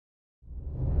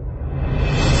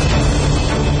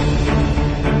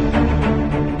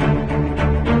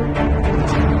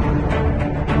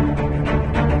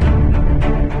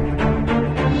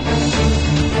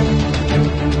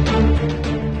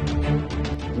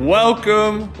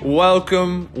Welcome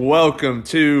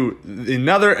to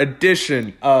another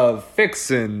edition of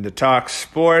Fixin' to Talk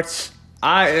Sports.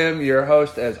 I am your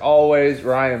host, as always,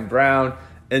 Ryan Brown,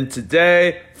 and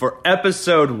today, for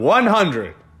episode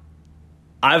 100,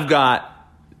 I've got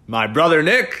my brother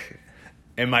Nick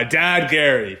and my dad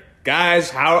Gary. Guys,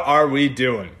 how are we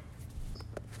doing?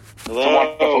 Hello. It's a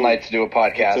wonderful night to do a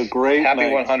podcast. It's a great Happy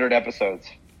night. 100 episodes.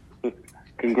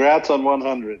 Congrats on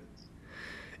 100.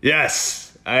 Yes.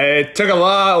 It took a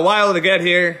while to get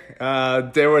here.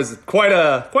 There was quite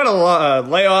a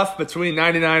layoff between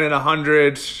 99 and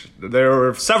 100. There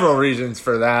were several reasons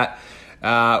for that.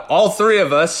 All three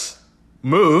of us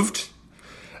moved.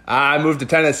 I moved to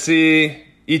Tennessee.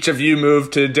 Each of you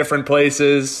moved to different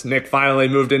places. Nick finally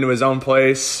moved into his own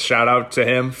place. Shout out to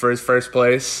him for his first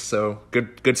place. So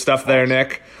good stuff there,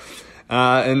 Nick.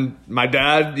 And my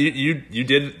dad, you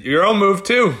did your own move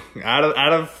too. Out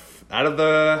of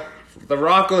the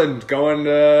Rockland, going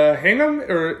to Hingham,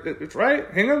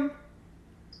 right? Hingham?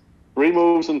 3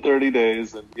 moves in 30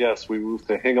 days, and yes, we moved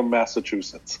to Hingham,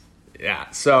 Massachusetts. Yeah,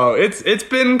 so it's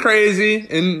been crazy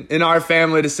in our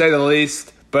family, to say the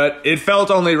least, but it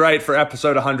felt only right for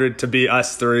episode 100 to be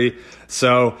us three.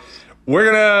 So we're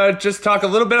going to just talk a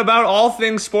little bit about all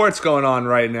things sports going on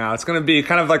right now. It's going to be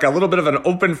kind of like a little bit of an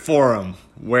open forum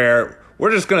where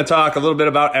we're just going to talk a little bit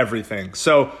about everything.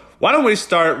 So why don't we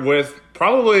start with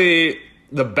probably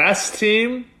the best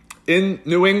team in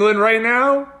New England right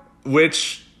now,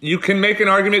 which you can make an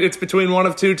argument it's between one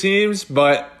of two teams,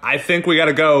 but I think we got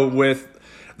to go with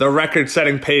the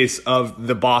record-setting pace of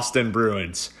the Boston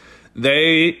Bruins.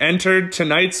 They entered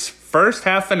tonight's first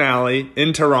half finale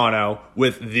in Toronto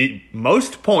with the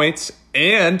most points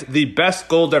and the best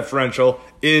goal differential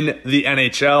in the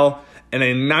NHL and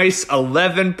a nice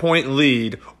 11-point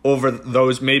lead over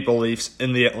those Maple Leafs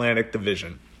in the Atlantic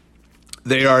Division.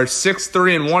 They are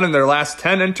 6-3-1 in their last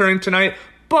 10 entering tonight,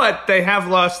 but they have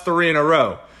lost 3 in a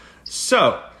row.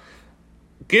 So,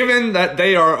 given that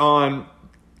they are on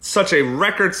such a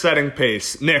record-setting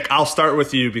pace, Nick, I'll start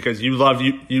with you because you love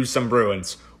you some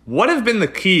Bruins. What have been the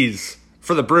keys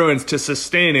for the Bruins to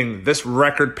sustaining this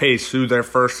record pace through their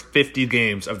first 50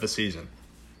 games of the season?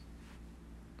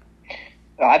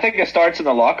 I think it starts in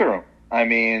the locker room. I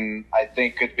mean, I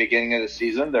think at the beginning of the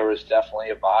season, there was definitely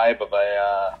a vibe of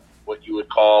what you would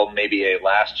call maybe a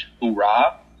last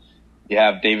hoorah. You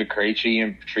have David Krejci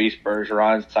and Patrice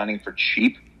Bergeron signing for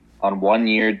cheap on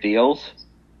 1-year deals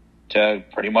to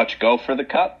pretty much go for the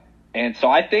cup. And so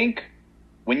I think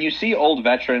when you see old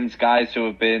veterans, guys who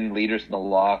have been leaders in the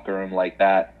locker room like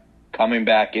that, coming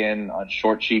back in on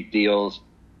short, cheap deals,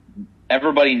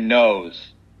 everybody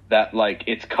knows that like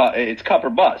it's cup or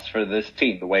bust for this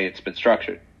team, the way it's been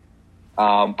structured.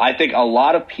 I think a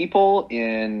lot of people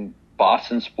in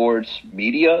Boston sports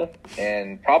media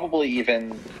and probably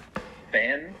even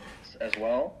fans as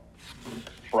well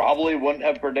probably wouldn't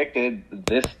have predicted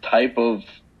this type of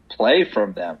play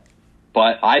from them.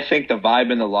 But I think the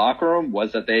vibe in the locker room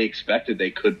was that they expected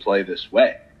they could play this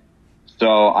way.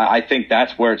 So I think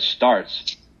that's where it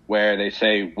starts, where they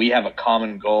say, we have a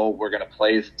common goal, we're going to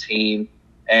play as a team.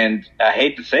 And I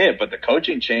hate to say it, but the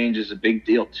coaching change is a big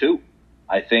deal too.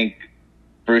 I think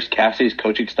Bruce Cassidy's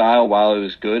coaching style, while it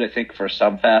was good, I think for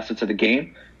some facets of the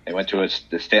game, they went to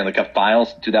the Stanley Cup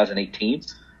Finals in 2018.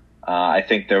 I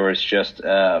think there was just it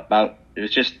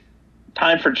was just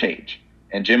time for change.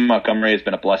 And Jim Montgomery has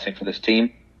been a blessing for this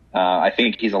team. I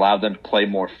think he's allowed them to play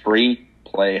more free,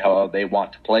 play how they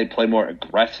want to play more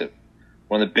aggressive.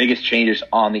 One of the biggest changes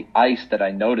on the ice that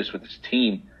I noticed with this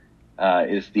team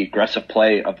is the aggressive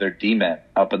play of their D-men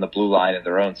up in the blue line in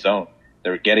their own zone.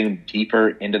 They're getting deeper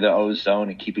into the O zone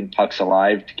and keeping pucks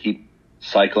alive to keep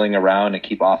cycling around and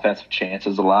keep offensive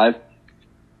chances alive.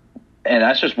 And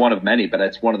that's just one of many, but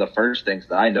it's one of the first things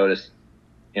that I noticed,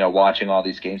 watching all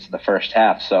these games in the first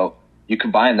half. So you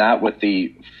combine that with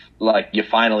you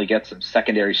finally get some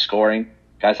secondary scoring.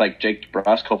 Guys like Jake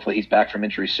DeBrusk, hopefully he's back from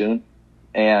injury soon.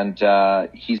 And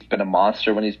he's been a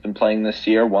monster when he's been playing this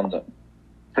year,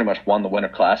 pretty much won the Winter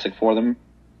Classic for them.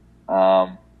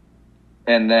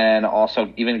 And then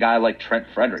also even a guy like Trent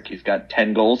Frederick, he's got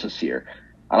 10 goals this year.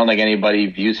 I don't think anybody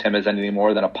views him as anything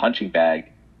more than a punching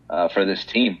bag for this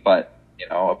team. But,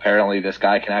 apparently this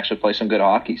guy can actually play some good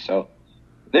hockey. So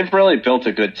they've really built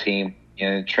a good team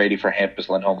in trading for Hampus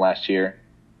Lindholm last year.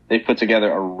 They put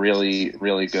together a really,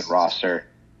 really good roster.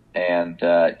 And,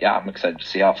 I'm excited to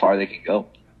see how far they can go.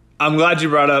 I'm glad you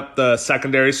brought up the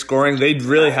secondary scoring. They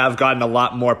really have gotten a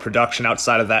lot more production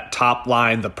outside of that top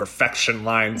line, the perfection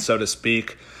line, so to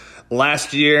speak.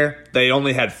 Last year, they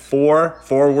only had 4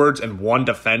 forwards and 1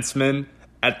 defenseman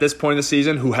at this point in the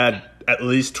season who had at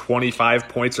least 25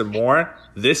 points or more.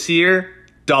 This year,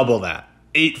 double that.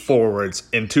 8 forwards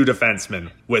and 2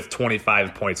 defensemen with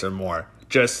 25 points or more.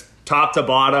 Just top to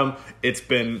bottom, it's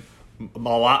been a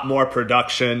lot more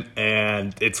production,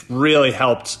 and it's really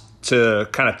helped to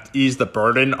kind of ease the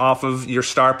burden off of your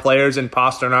star players in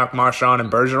Pastrnak, Marchand,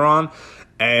 and Bergeron.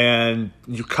 And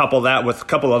you couple that with a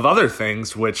couple of other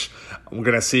things, which we're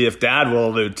going to see if Dad will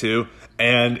allude to,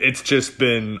 and it's just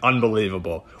been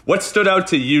unbelievable. What stood out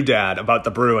to you, Dad, about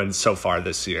the Bruins so far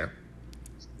this year?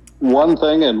 One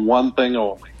thing and one thing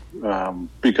only,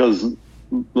 because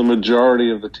the majority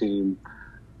of the team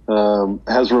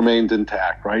has remained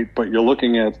intact, right? But you're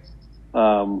looking at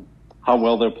how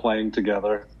well they're playing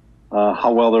together,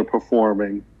 how well they're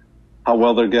performing, how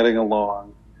well they're getting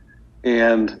along.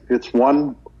 And it's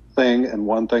one thing and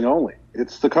one thing only.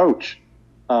 It's the coach.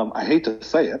 I hate to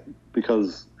say it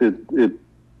because it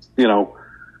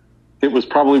was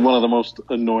probably one of the most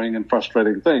annoying and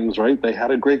frustrating things, right? They had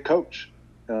a great coach.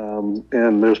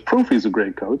 And there's proof he's a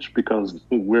great coach because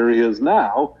where he is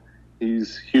now,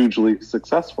 he's hugely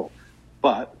successful.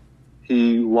 But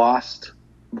he lost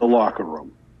the locker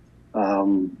room.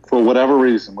 For whatever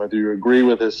reason, whether you agree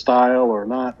with his style or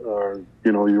not, or,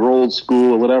 you're old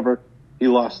school or whatever, he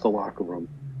lost the locker room.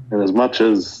 And as much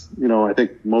as, I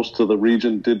think most of the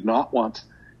region did not want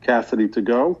Cassidy to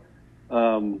go,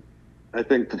 I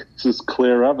think this is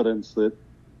clear evidence that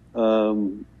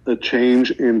a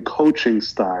change in coaching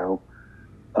style,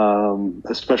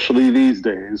 especially these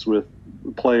days with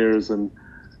players and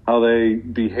how they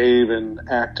behave and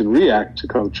act and react to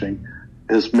coaching,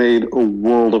 has made a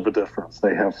world of a difference.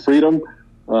 They have freedom.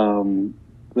 And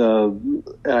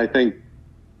I think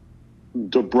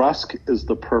DeBrusk is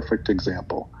the perfect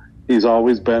example. He's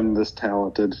always been this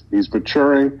talented. He's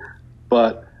maturing,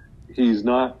 but he's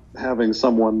not having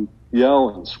someone yell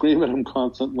and scream at him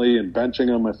constantly and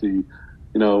benching him if he,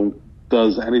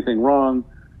 does anything wrong.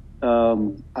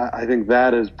 I think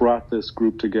that has brought this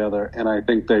group together, and I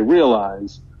think they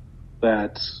realize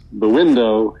that the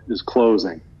window is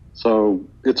closing. So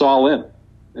it's all in,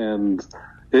 and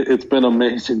it's been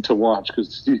amazing to watch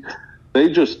because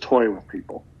they just toy with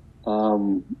people.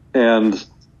 And,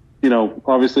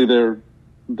 obviously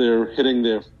they're hitting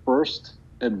their first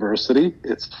adversity.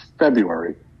 It's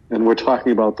February, and we're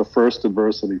talking about the first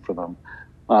adversity for them.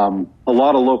 A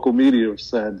lot of local media have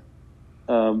said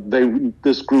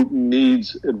this group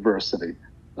needs adversity.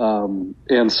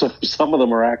 And so some of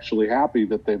them are actually happy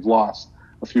that they've lost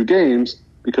a few games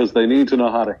because they need to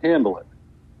know how to handle it.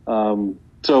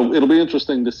 So it'll be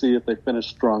interesting to see if they finish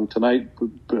strong tonight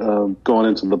going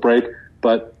into the break.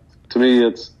 But to me,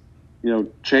 it's,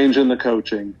 changing the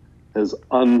coaching has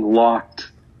unlocked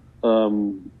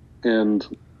and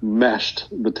meshed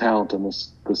the talent in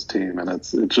this team. And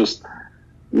it's just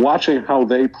watching how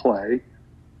they play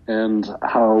and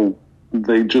how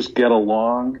they just get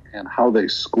along and how they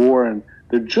score, and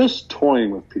they're just toying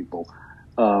with people.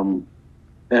 And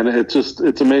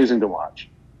it's amazing to watch.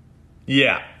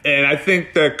 Yeah, and I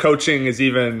think the coaching is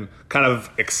even kind of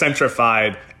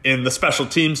eccentrified in the special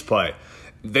teams play.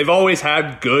 They've always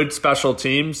had good special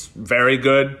teams, very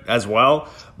good as well,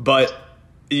 but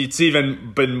it's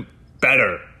even been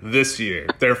better this year.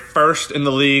 They're first in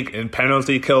the league in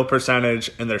penalty kill percentage,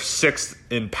 and they're 6th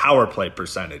in power play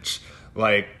percentage.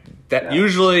 Like that, yeah.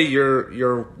 Usually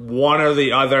you're one or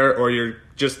the other, or you're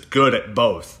just good at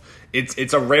both.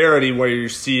 It's a rarity where you're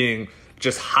seeing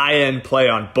just high-end play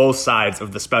on both sides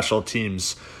of the special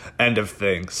teams end of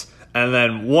things. And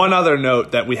then one other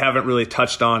note that we haven't really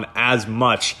touched on as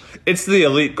much, it's the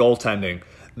elite goaltending.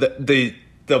 The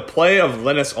play of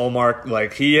Linus Ullmark,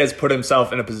 like, he has put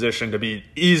himself in a position to be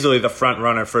easily the front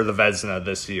runner for the Vezina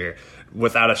this year,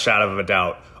 without a shadow of a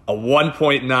doubt. A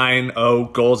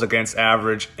 1.90 goals against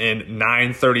average and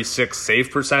 .936 save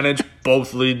percentage,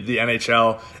 both lead the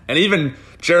NHL. And even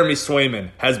Jeremy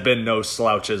Swayman has been no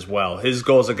slouch as well. His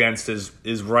goals against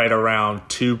is right around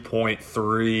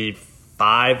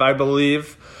 2.35, I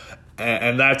believe.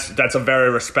 And that's a very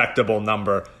respectable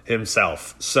number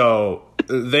himself. So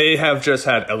they have just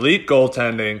had elite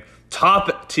goaltending,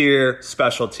 top-tier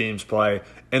special teams play,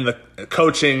 and the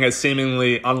coaching has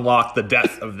seemingly unlocked the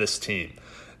depth of this team.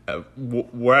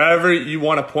 Wherever you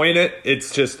want to point it,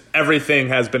 it's just everything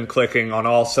has been clicking on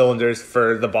all cylinders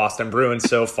for the Boston Bruins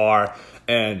so far.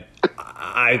 And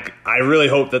I really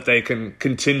hope that they can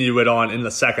continue it on in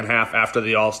the second half after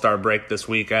the All-Star break this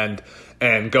weekend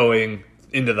and going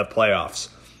into the playoffs.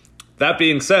 That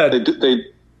being said,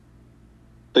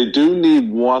 they do need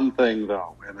one thing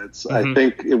though, and it's I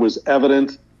think it was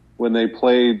evident when they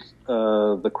played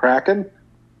the Kraken,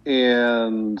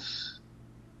 and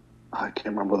I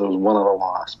can't remember. There was one other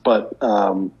loss, but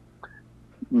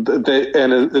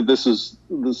this is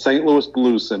the St. Louis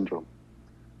Blues syndrome.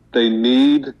 They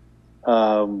need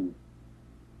some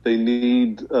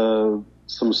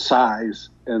size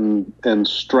and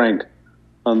strength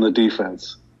on the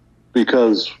defense,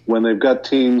 because when they've got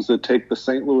teams that take the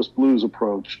St. Louis Blues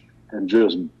approach and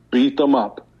just beat them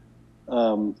up,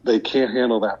 they can't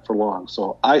handle that for long.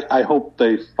 So I hope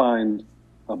they find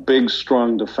a big,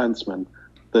 strong defenseman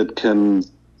that can,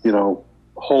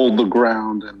 hold the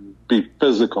ground and be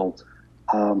physical.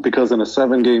 Because in a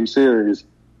 7-game series,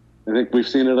 I think we've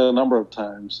seen it a number of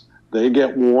times, they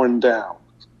get worn down.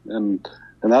 And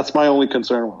that's my only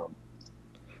concern with them.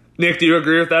 Nick, do you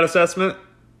agree with that assessment?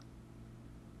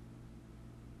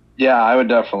 Yeah, I would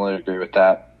definitely agree with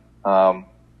that.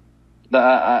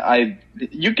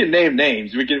 You can name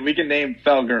names. We can name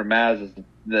Felger and Maz as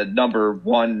the number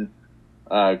one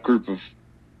group of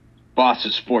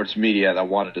Boston sports media that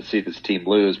wanted to see this team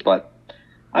lose. But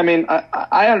I mean,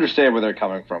 I understand where they're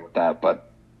coming from with that,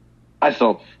 but I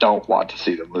still don't want to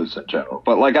see them lose in general.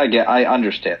 But I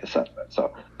understand the sentiment.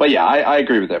 So, but yeah, I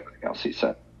agree with everything else he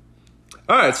said.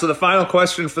 All right. So the final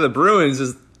question for the Bruins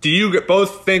is: do you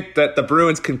both think that the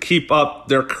Bruins can keep up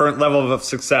their current level of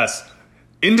success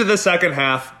into the second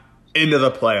half, into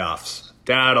the playoffs?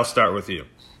 Dad, I'll start with you.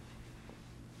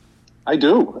 I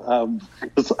do.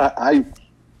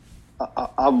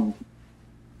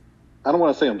 I don't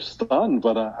want to say I'm stunned,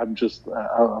 but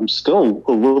I'm still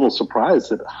a little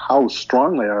surprised at how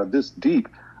strong they are this deep.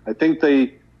 I think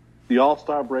the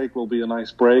All-Star break will be a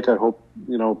nice break. I hope,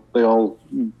 they all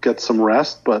get some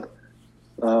rest, but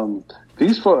Brad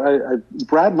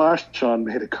Marchand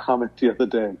made a comment the other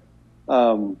day.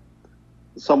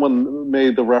 Someone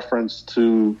made the reference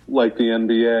to like the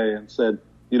NBA and said,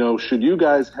 should you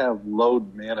guys have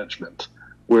load management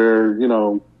where,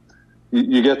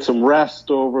 you get some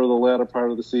rest over the latter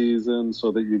part of the season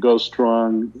so that you go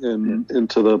strong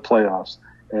into the playoffs.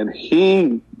 And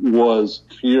he was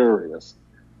furious.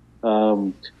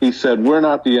 He said, we're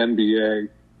not the NBA.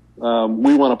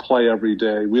 We want to play every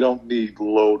day. We don't need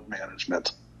load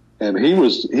management. And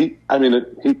he's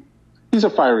a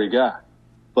fiery guy,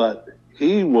 but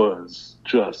he was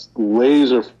just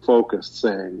laser focused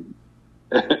saying,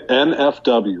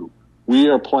 NFW, we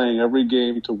are playing every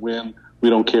game to win. We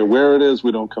don't care where it is.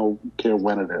 We don't care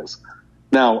when it is.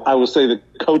 Now, I would say that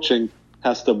coaching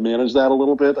has to manage that a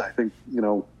little bit. I think,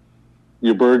 your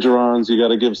Bergerons, you got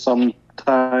to give some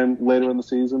time later in the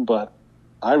season, but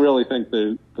I really think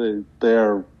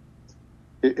they're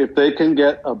if they can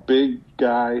get a big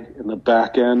guy in the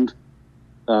back end,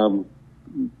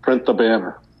 print the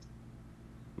banner.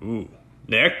 Ooh.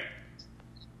 Nick?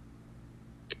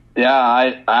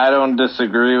 Yeah, I don't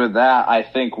disagree with that. I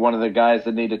think one of the guys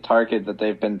that need a target that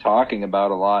they've been talking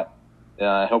about a lot,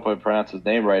 I hope I pronounce his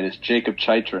name right, is Jacob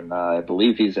Chychrun. I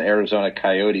believe he's an Arizona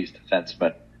Coyotes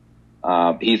defenseman.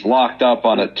 He's locked up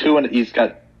on he's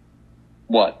got,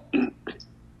 what?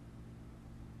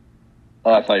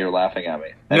 Oh, I thought you were laughing at me.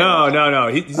 Anyways. No.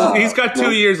 He's got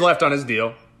 2 years left on his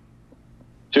deal.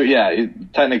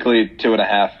 Technically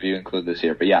 2.5 if you include this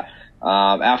year. But yeah,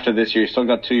 after this year, he's still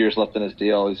got 2 years left in his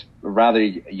deal. He's a rather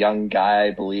young guy,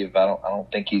 I believe. I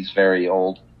don't think he's very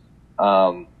old.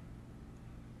 But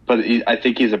I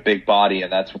think he's a big body,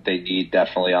 and that's what they need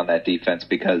definitely on that defense,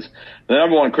 because the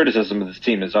number one criticism of this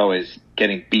team is always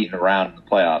getting beaten around in the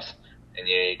playoffs. And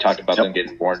you talk about them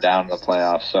getting worn down in the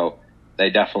playoffs, so they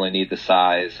definitely need the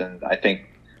size. And I think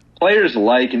players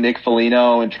like Nick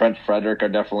Foligno and Trent Frederick are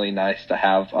definitely nice to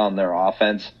have on their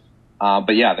offense.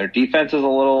 But yeah, their defense is a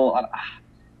little,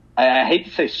 I hate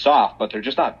to say soft, but they're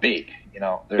just not big.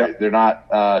 They're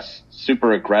not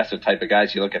super aggressive type of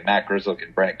guys. You look at Matt Grzelcyk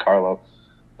and Brandon Carlo.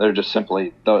 They're just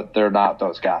simply, they're not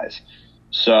those guys.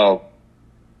 So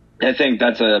I think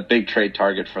that's a big trade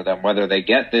target for them, whether they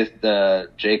get the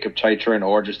Jacob Chychrun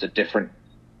or just a different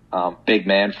big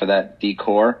man for that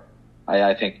D-core.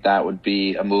 I think that would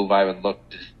be a move I would look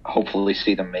to hopefully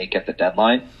see them make at the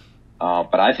deadline.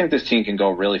 But I think this team can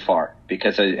go really far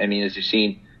because, I mean, as you've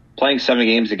seen, playing 7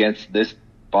 games against this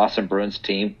Boston Bruins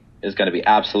team is going to be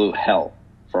absolute hell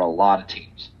for a lot of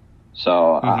teams.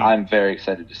 So I'm very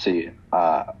excited to see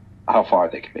how far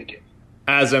they can make it.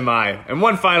 As am I. And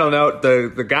one final note,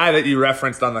 the guy that you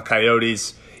referenced on the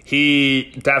Coyotes,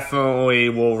 he definitely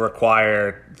will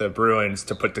require the Bruins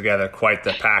to put together quite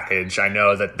the package. I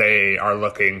know that they are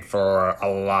looking for a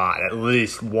lot, at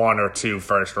least 1 or 2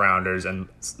 first-rounders and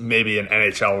maybe an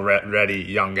NHL-ready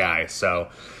young guy. So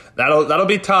that'll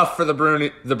be tough for the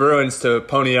Bruins to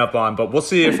pony up on, but we'll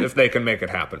see if they can make it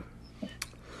happen.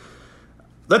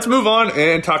 Let's move on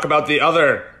and talk about the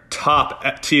other top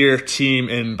tier team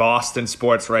in Boston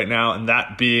sports right now, and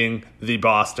that being the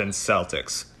Boston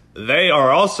Celtics. They are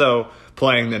also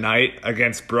playing tonight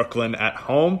against Brooklyn at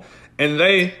home, and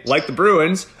they, like the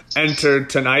Bruins, entered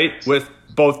tonight with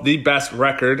both the best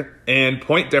record and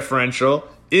point differential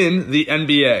in the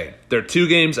NBA. They're 2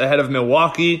 games ahead of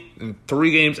Milwaukee and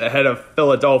 3 games ahead of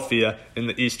Philadelphia in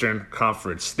the Eastern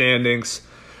Conference standings.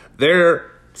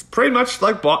 They're pretty much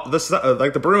like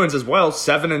the Bruins as well,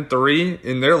 7-3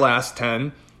 in their last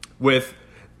 10, with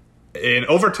an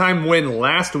overtime win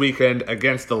last weekend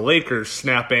against the Lakers,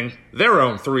 snapping their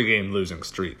own 3-game losing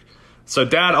streak. So,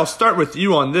 Dad, I'll start with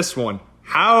you on this one.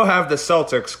 How have the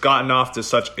Celtics gotten off to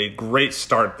such a great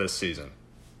start this season?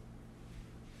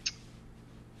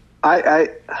 I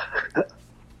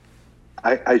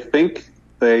think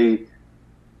they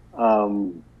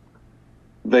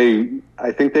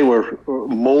I think they were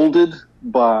molded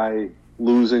by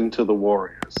losing to the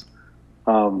Warriors.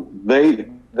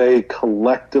 They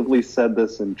collectively said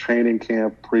this in training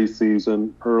camp,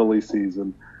 preseason, early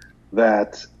season,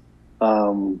 that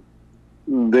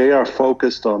they are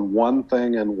focused on one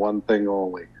thing and one thing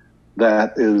only.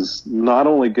 That is not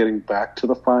only getting back to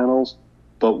the finals,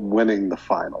 but winning the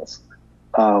finals.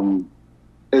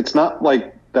 It's not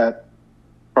like that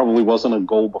probably wasn't a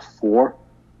goal before,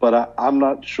 but I'm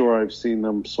not sure I've seen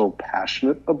them so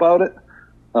passionate about it.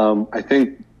 I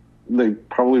think they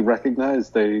probably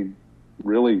recognize they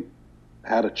really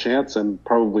had a chance and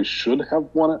probably should have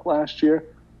won it last year.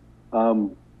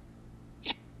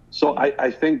 So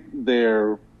I think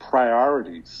their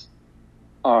priorities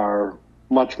are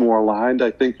much more aligned. I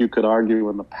think you could argue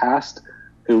in the past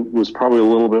it was probably a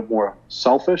little bit more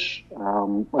selfish. I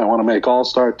want to make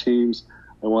all-star teams.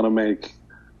 I want to make,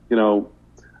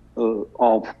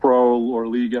 all-pro or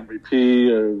league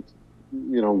MVP or,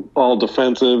 all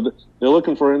defensive. They're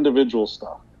looking for individual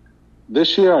stuff.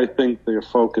 This year, I think they're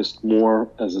focused more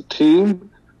as a team.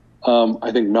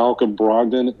 I think Malcolm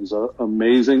Brogdon is an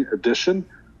amazing addition.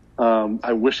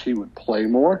 I wish he would play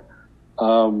more.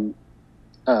 So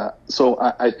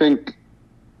I think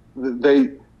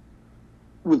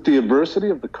with the adversity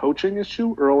of the coaching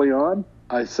issue early on,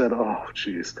 I said, oh,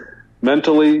 geez.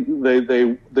 Mentally,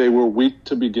 they were weak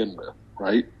to begin with,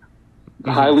 right? Mm-hmm.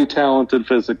 Highly talented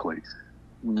physically,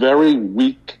 very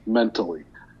weak mentally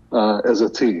as a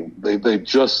team. They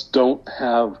just don't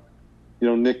have,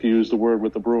 Nick used the word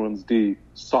with the Bruins,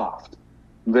 soft.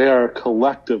 They are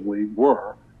collectively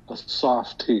were a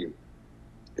soft team.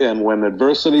 And when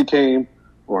adversity came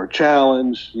or a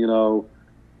challenge, they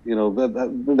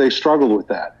struggled with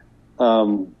that.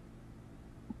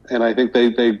 And I think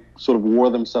they sort of wore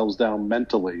themselves down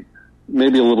mentally,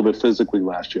 maybe a little bit physically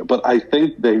last year. But I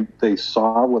think they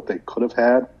saw what they could have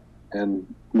had and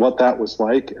what that was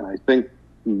like. And I think,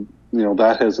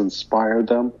 that has inspired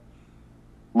them.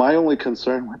 My only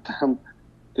concern with them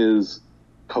is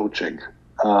coaching.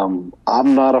 I'm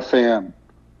not a fan.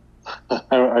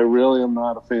 I really am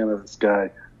not a fan of this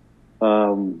guy.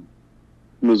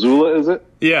 Mazzulla, is it?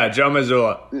 Yeah, Joe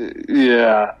Mazzulla.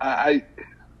 Yeah, I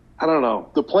don't know.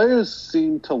 The players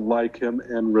seem to like him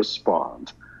and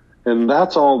respond, and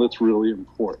that's all that's really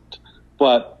important.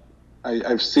 But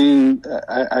I've seen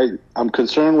I'm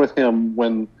concerned with him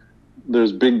when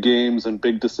there's big games and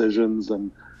big decisions,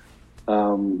 and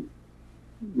will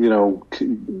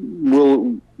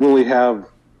he have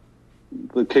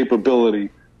the capability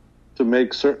to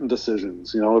make certain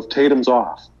decisions? If Tatum's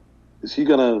off, is he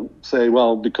going to say,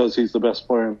 well, because he's the best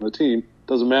player on the team,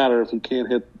 doesn't matter if he can't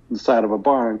hit the side of a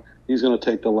barn, he's going to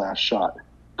take the last shot?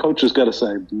 Coach has got to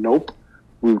say, nope,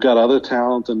 we've got other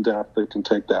talent and depth that can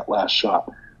take that last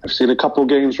shot. I've seen a couple of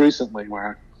games recently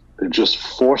where they just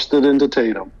forced it into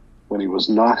Tatum when he was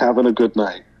not having a good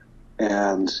night.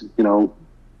 And,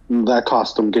 that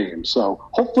cost him games. So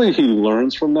hopefully he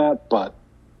learns from that. But,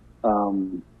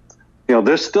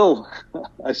 they're still,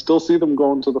 I still see them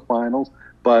going to the finals.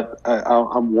 But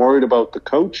I'm worried about the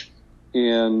coach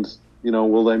and,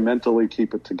 will they mentally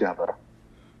keep it together?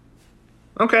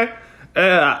 Okay.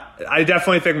 I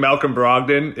definitely think Malcolm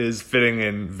Brogdon is fitting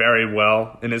in very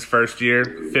well in his first year.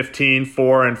 15,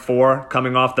 4, and 4,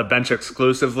 coming off the bench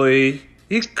exclusively.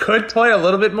 He could play a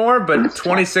little bit more, but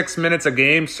 26 minutes a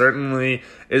game certainly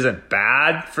isn't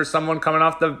bad for someone coming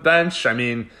off the bench. I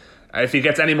mean, if he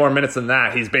gets any more minutes than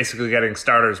that, he's basically getting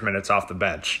starters minutes off the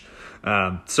bench.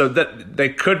 So that they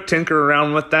could tinker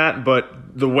around with that,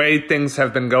 but the way things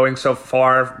have been going so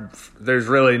far, there's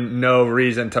really no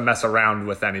reason to mess around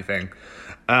with anything.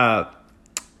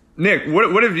 Nick,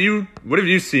 what have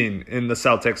you seen in the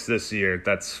Celtics this year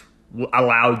that's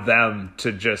allowed them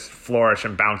to just flourish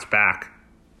and bounce back?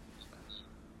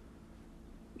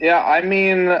 Yeah, I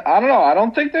mean, I don't know. I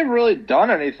don't think they've really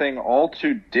done anything all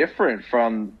too different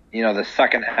from, the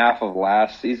second half of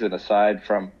last season, aside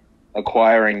from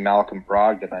acquiring Malcolm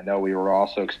Brogdon. I know we were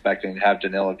also expecting to have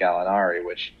Danilo Gallinari,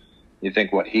 which you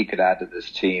think what he could add to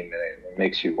this team, and it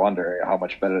makes you wonder how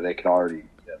much better they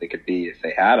could be if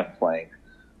they had him playing.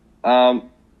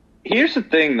 Here's the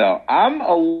thing, though. I'm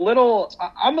a little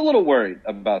worried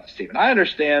about this team. And I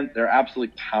understand they're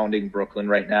absolutely pounding Brooklyn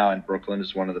right now, and Brooklyn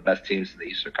is one of the best teams in the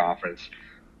Eastern Conference,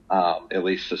 at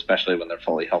least especially when they're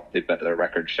fully healthy, but their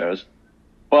record shows.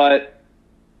 But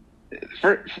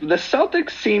the Celtics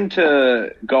seem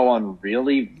to go on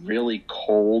really, really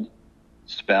cold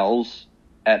spells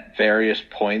at various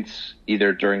points,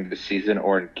 either during the season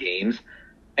or in games.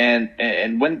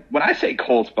 And when I say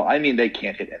cold spell, I mean they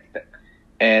can't hit anything.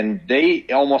 And they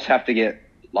almost have to get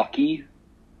lucky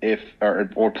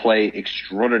or play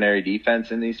extraordinary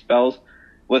defense in these spells.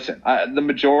 Listen, the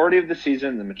majority of the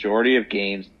season, the majority of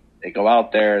games, they go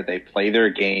out there, they play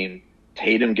their game.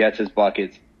 Tatum gets his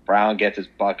buckets. Brown gets his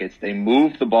buckets. They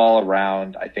move the ball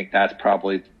around. I think that's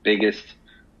probably the biggest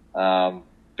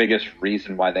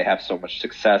reason why they have so much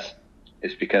success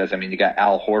is because, you got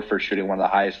Al Horford shooting one of the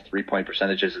highest 3-point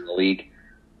percentages in the league.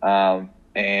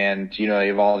 And, you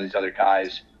have all these other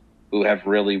guys who have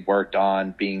really worked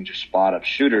on being just spot-up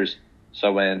shooters.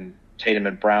 So when Tatum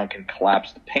and Brown can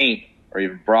collapse the paint, or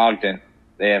even Brogdon,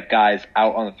 they have guys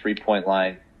out on the three-point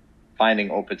line finding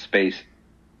open space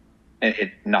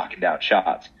and knocking down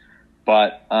shots.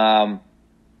 But,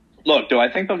 look, do I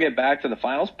think they'll get back to the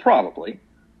finals? Probably.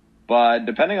 But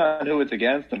depending on who it's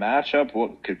against, the matchup,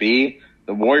 what it could be,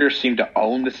 the Warriors seem to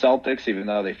own the Celtics, even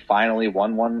though they finally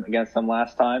won one against them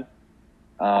last time.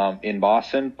 In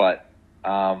Boston, but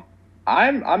I'm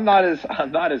not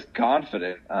as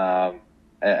confident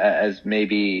as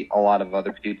maybe a lot of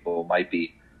other people might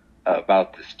be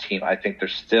about this team. I think they're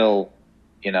still,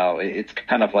 it's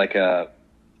kind of like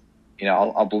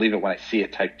I'll believe it when I see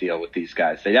it type deal with these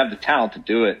guys. They have the talent to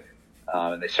do it,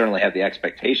 and they certainly have the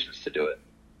expectations to do it.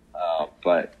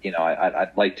 But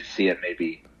I'd like to see it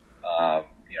maybe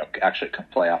actually come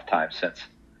playoff time, since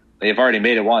they've already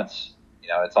made it once.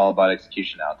 It's all about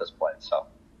execution now at this point. So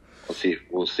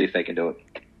we'll see if they can do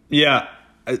it. Yeah.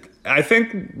 I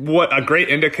think what a great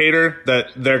indicator that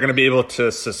they're going to be able to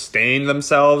sustain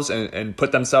themselves and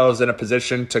put themselves in a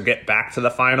position to get back to the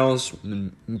finals,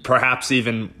 perhaps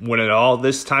even win it all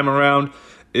this time around,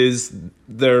 is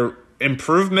their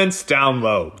improvements down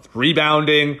low,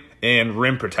 rebounding and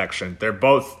rim protection. They're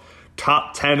both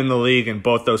top 10 in the league in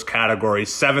both those categories,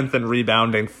 7th in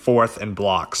rebounding, 4th in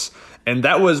blocks. And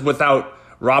that was without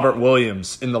Robert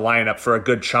Williams in the lineup for a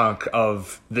good chunk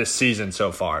of this season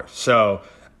so far. So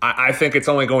I think it's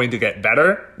only going to get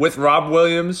better with Rob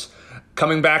Williams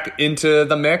coming back into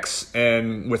the mix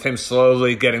and with him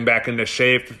slowly getting back into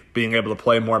shape, being able to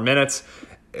play more minutes.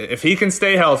 If he can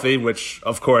stay healthy, which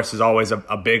of course is always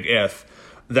a big if,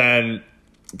 then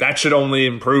that should only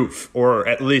improve or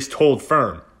at least hold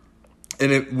firm.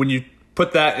 And when you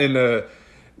put that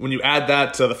when you add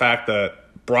that to the fact that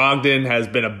Brogdon has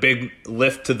been a big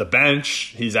lift to the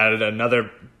bench. He's added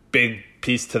another big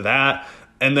piece to that.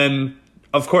 And then,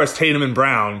 of course, Tatum and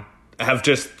Brown have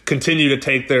just continued to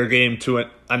take their game to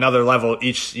another level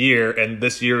each year, and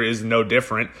this year is no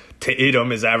different.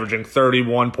 Tatum is averaging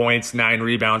 31 points, 9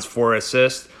 rebounds, 4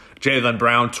 assists. Jaylen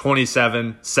Brown,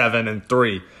 27, 7, and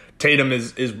 3. Tatum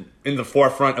is in the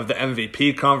forefront of the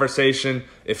MVP conversation.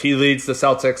 If he leads the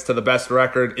Celtics to the best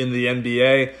record in the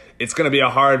NBA, it's going to be a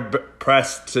hard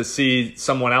press to see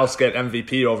someone else get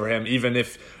MVP over him, even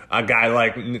if a guy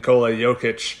like Nikola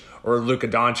Jokic or Luka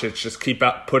Doncic just keep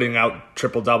putting out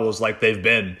triple-doubles like they've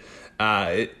been.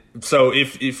 So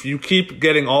if you keep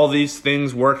getting all these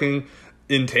things working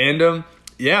in tandem,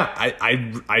 yeah,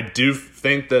 I do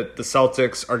think that the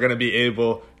Celtics are going to be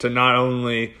able to not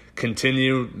only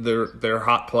continue their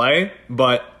hot play,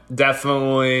 but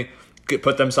definitely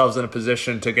put themselves in a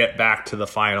position to get back to the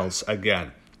finals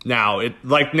again. Now,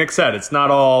 like Nick said, it's not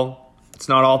all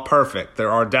perfect. There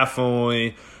are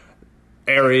definitely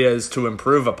areas to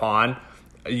improve upon.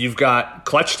 You've got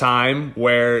clutch time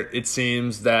where it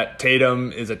seems that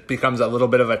Tatum becomes a little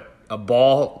bit of a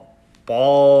ball.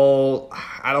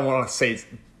 I don't want to say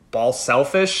ball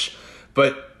selfish,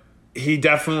 but he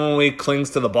definitely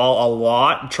clings to the ball a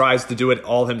lot, tries to do it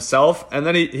all himself, and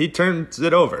then he turns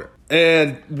it over.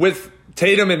 And with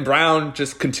Tatum and Brown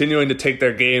just continuing to take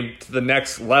their game to the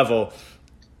next level,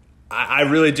 I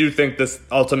really do think this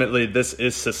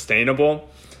is sustainable.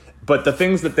 But the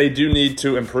things that they do need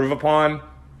to improve upon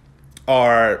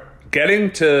are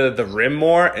getting to the rim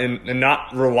more and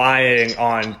not relying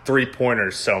on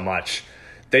three-pointers so much.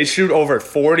 they shoot over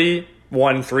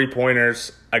 41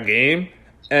 3-pointers a game,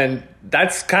 and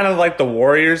that's kind of like the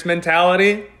Warriors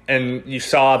mentality. And you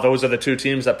saw those are the two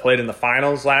teams that played in the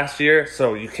finals last year,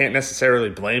 so you can't necessarily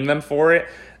blame them for it.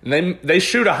 And they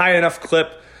shoot a high enough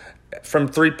clip from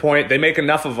 3-point. They make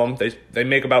enough of them. They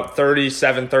make about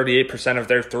 38% of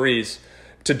their threes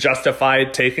to justify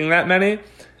taking that many.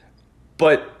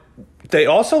 But they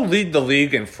also lead the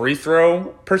league in free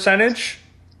throw percentage,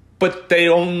 but they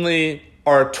only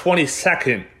are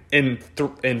 22nd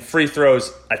in free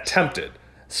throws attempted.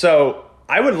 So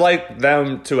I would like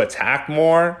them to attack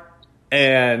more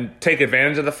and take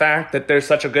advantage of the fact that they're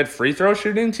such a good free throw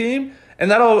shooting team, and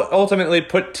that'll ultimately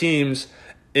put teams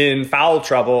in foul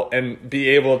trouble and be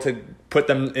able to put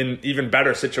them in even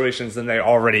better situations than they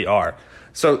already are.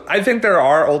 So I think there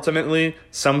are ultimately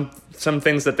some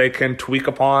things that they can tweak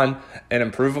upon and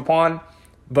improve upon,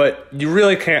 but you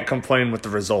really can't complain with the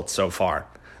results so far.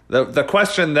 The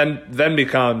question then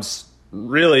becomes,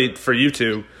 really for you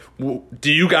two,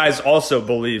 do you guys also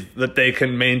believe that they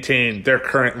can maintain their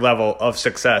current level of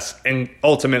success and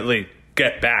ultimately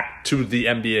get back to the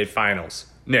NBA Finals?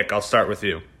 Nick, I'll start with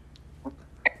you.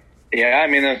 Yeah, I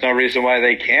mean, there's no reason why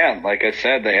they can't. Like I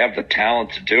said, they have the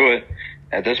talent to do it.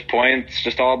 At this point, it's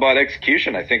just all about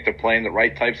execution. I think they're playing the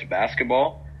right types of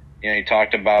basketball. You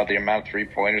talked about the amount of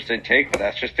 3-pointers they take, but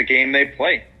that's just the game they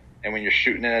play. And when you're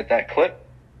shooting it at that clip,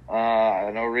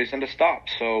 no reason to stop.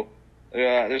 So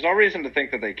there's no reason to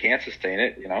think that they can't sustain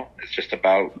it. It's just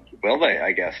about will they,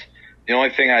 I guess. The only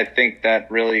thing I think that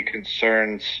really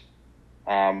concerns,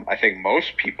 I think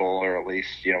most people, or at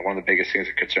least, one of the biggest things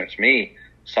that concerns me,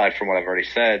 aside from what I've already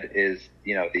said, is,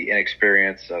 the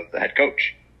inexperience of the head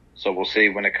coach. So we'll see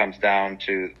when it comes down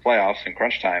to the playoffs and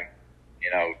crunch time.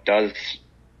 Does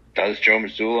Joe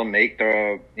Mazzulla make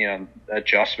the,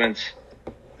 adjustments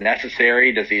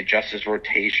necessary? Does he adjust his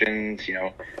rotations,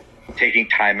 taking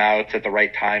timeouts at the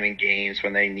right time in games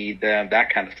when they need them,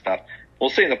 that kind of stuff? We'll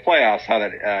see in the playoffs how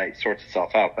that sorts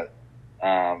itself out. But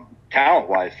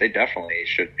talent-wise, they definitely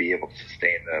should be able to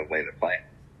sustain the way they're playing.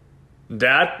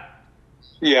 Dad?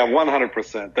 Yeah,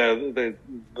 100%.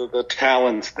 The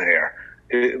talent's there.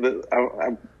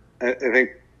 I think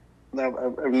I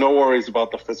have no worries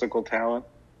about the physical talent.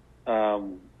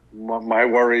 My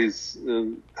worries,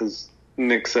 as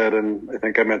Nick said, and I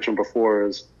think I mentioned before,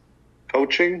 is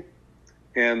coaching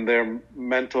and their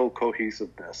mental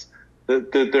cohesiveness.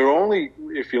 They're only,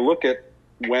 if you look at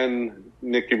when,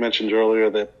 Nick, you mentioned earlier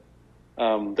that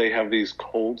they have these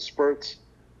cold spurts.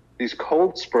 These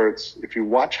cold spurts, if you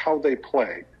watch how they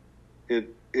play,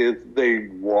 they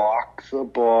walk the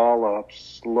ball up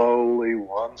slowly,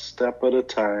 one step at a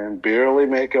time, barely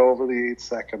make over the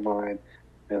 8-second line,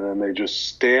 and then they just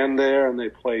stand there and they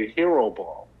play hero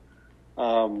ball.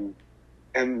 And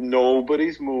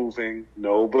nobody's moving,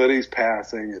 nobody's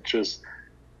passing. It's just,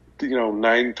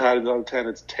 9 times out of 10,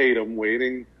 it's Tatum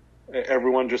waiting.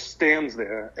 Everyone just stands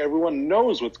there. Everyone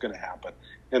knows what's going to happen.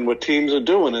 And what teams are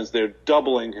doing is they're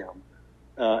doubling him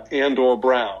and or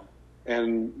Brown.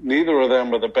 And neither of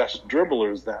them are the best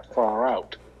dribblers that far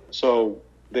out. So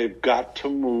they've got to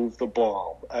move the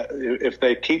ball. If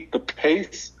they keep the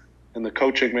pace and the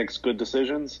coaching makes good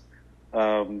decisions,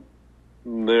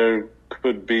 there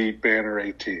could be banner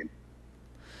 18.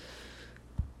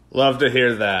 Love to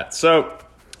hear that. So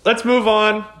let's move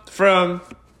on from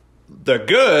the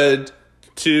good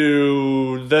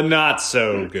to the not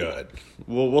so good.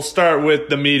 We'll start with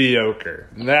the mediocre,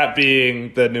 that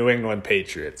being the New England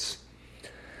Patriots.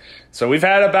 So we've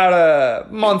had about a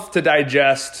month to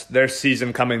digest their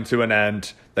season coming to an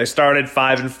end. They started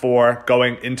 5-4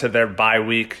 going into their bye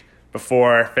week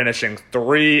before finishing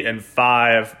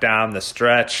 3-5 down the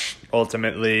stretch.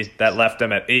 Ultimately, that left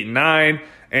them at 8-9.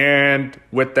 And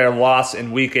with their loss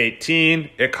in Week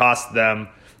 18, it cost them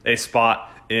a spot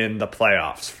in the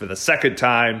playoffs for the second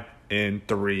time in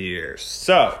 3 years.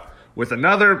 So with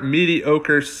another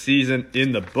mediocre season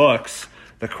in the books,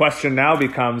 the question now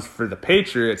becomes for the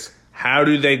Patriots, how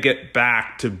do they get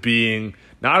back to being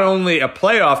not only a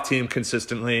playoff team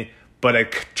consistently, but a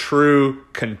true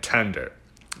contender?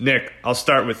 Nick, I'll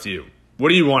start with you. What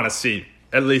do you want to see,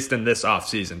 at least in this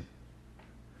offseason?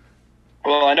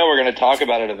 Well, I know we're going to talk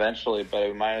about it eventually, but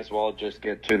we might as well just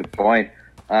get to the point.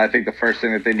 I think the first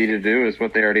thing that they need to do is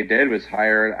what they already did, was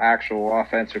hire an actual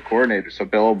offensive coordinator. So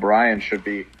Bill O'Brien should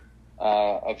be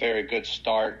a very good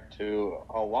start to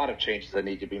a lot of changes that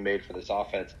need to be made for this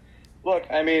offense. Look,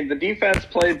 I mean, the defense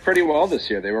played pretty well this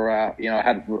year. They were,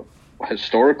 had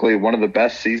historically one of the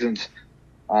best seasons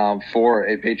for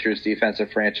a Patriots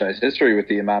defensive franchise history with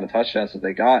the amount of touchdowns that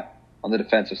they got on the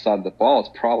defensive side of the ball.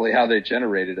 It's probably how they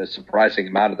generated a surprising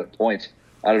amount of their points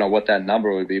I don't know what that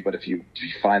number would be, but if you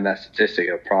find that statistic,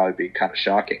 it would probably be kind of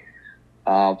shocking.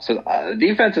 The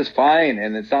defense is fine,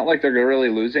 and it's not like they're really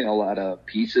losing a lot of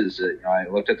pieces. I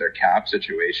looked at their cap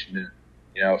situation,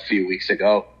 a few weeks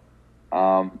ago.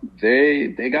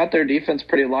 They got their defense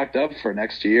pretty locked up for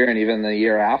next year and even the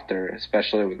year after,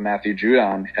 especially with Matthew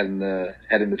Judon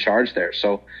heading the charge there.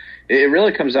 So it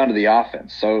really comes down to the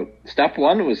offense. So step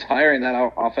one was hiring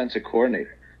that offensive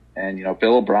coordinator. And,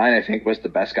 Bill O'Brien, I think, was the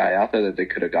best guy out there that they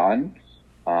could have gotten.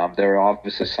 There were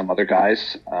obviously some other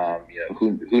guys,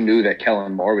 who knew that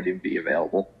Kellen Moore would even be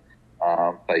available.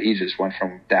 But he just went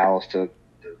from Dallas to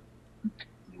the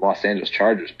Los Angeles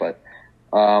Chargers. But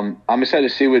I'm excited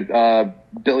to see what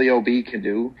Billy O.B. can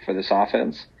do for this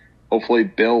offense. Hopefully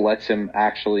Bill lets him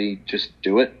actually just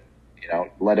do it.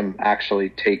 Let him actually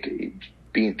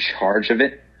be in charge of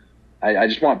it. I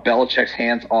just want Belichick's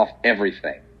hands off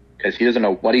everything because he doesn't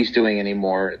know what he's doing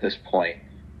anymore at this point.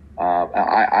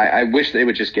 I wish they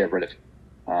would just get rid of him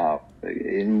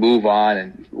and move on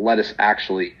and let us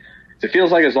actually. It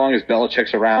feels like as long as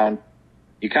Belichick's around,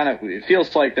 it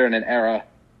feels like they're in an era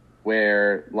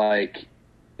where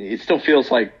it still feels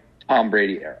like Tom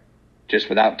Brady era, just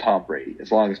without Tom Brady,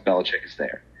 as long as Belichick is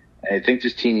there. And I think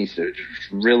this team needs to just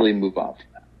really move on from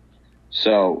that.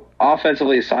 So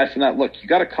offensively, aside from that, look, you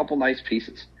got a couple nice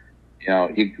pieces.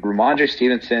 Ramondre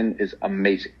Stevenson is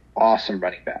amazing, awesome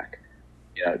running back.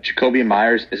 Jacoby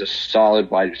Myers is a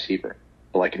solid wide receiver.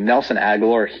 But Nelson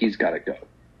Aguilar, he's got to go.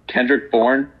 Kendrick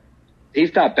Bourne,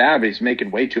 he's not bad, but he's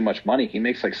making way too much money. He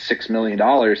makes $6 million.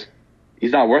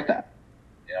 He's not worth that.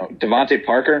 Devontae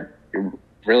Parker, you're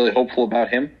really hopeful about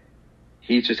him.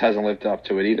 He just hasn't lived up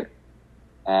to it either.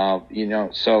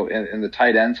 So in the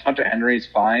tight ends, Hunter Henry's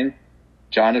fine.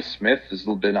 Jonnu Smith has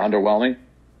been underwhelming.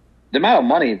 The amount of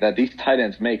money that these tight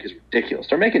ends make is ridiculous.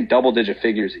 They're making double-digit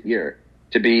figures a year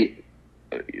to be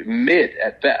mid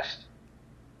at best.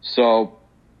 So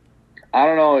I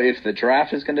don't know if the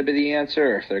draft is going to be the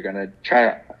answer or if they're going to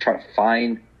try to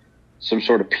find some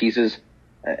sort of pieces.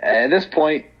 At this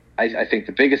point, I think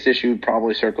the biggest issue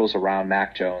probably circles around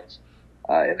Mac Jones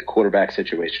in the quarterback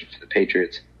situation for the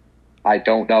Patriots. I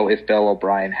don't know if Bill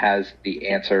O'Brien has the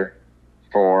answer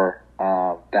for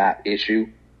that issue.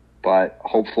 But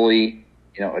hopefully,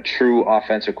 a true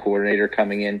offensive coordinator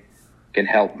coming in can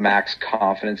help Mac's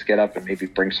confidence get up and maybe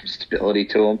bring some stability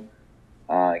to him.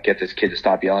 Get this kid to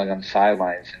stop yelling on the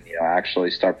sidelines and,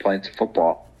 actually start playing some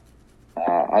football.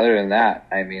 Other than that,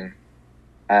 I mean,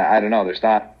 I don't know. There's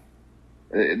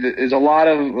a lot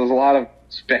of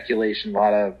speculation, a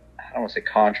lot of, I don't want to say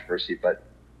controversy, but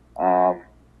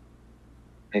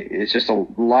it's just a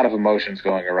lot of emotions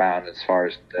going around as far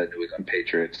as the New England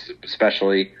Patriots,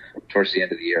 especially towards the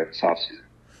end of the year, this offseason.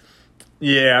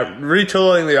 Yeah,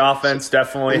 retooling the offense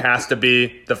definitely has to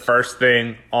be the first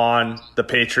thing on the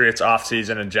Patriots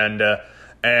offseason agenda.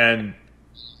 And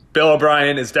Bill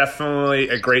O'Brien is definitely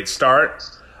a great start.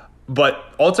 But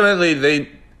ultimately,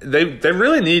 they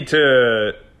really need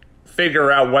to figure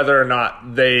out whether or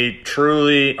not they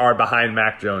truly are behind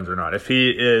Mac Jones or not, if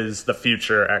he is the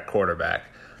future at quarterback.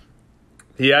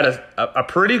 He had a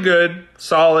pretty good,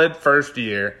 solid first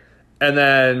year, and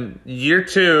then year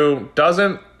two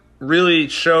doesn't really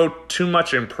show too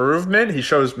much improvement. He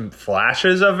shows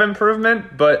flashes of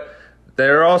improvement, but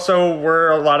there also were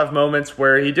a lot of moments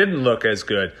where he didn't look as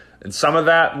good. And some of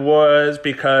that was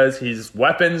because his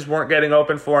weapons weren't getting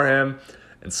open for him,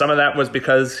 and some of that was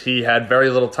because he had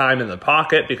very little time in the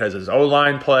pocket because his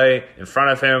O-line play in front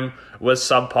of him was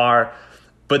subpar.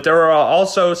 But there were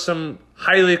also some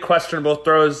highly questionable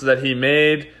throws that he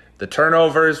made. The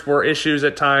turnovers were issues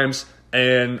at times.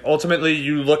 And ultimately,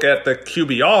 you look at the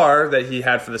QBR that he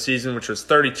had for the season, which was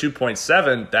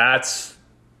 32.7.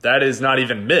 That is not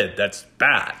even mid. That's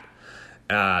bad.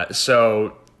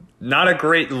 So not a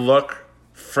great look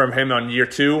from him on year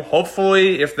two.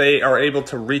 Hopefully, if they are able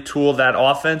to retool that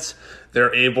offense,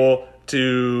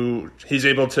 he's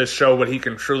able to show what he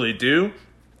can truly do.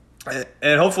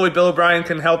 And hopefully Bill O'Brien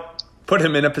can help put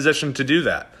him in a position to do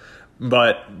that.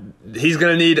 But he's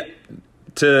going to need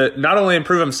to not only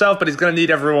improve himself, but he's going to need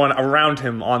everyone around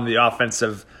him on the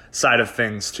offensive side of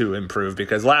things to improve.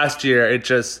 Because last year, it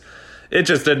just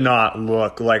did not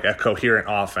look like a coherent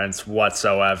offense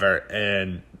whatsoever.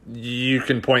 And you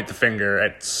can point the finger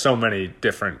at so many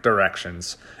different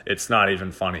directions. It's not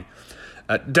even funny.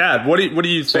 Dad, what do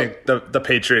you think the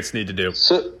Patriots need to do?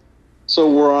 So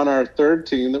we're on our third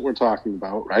team that we're talking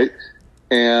about, right?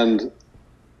 And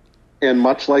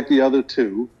much like the other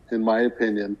two, in my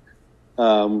opinion,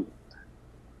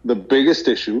 the biggest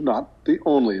issue, not the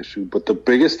only issue, but the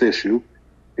biggest issue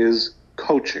is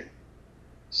coaching.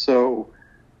 So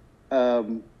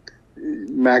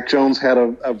Mac Jones had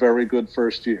a very good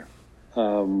first year.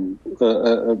 For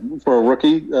a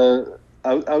rookie,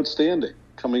 outstanding.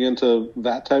 Coming into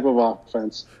that type of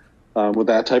offense with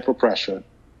that type of pressure,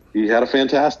 he had a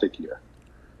fantastic year.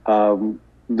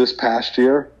 This past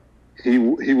year, he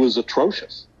was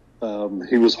atrocious.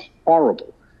 He was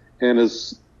horrible, and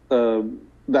some of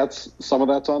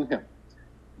that's on him.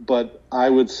 But I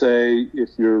would say if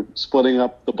you're splitting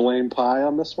up the blame pie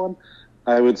on this one,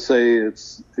 I would say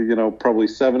it's probably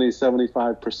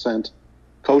 70-75%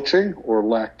 coaching or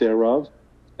lack thereof,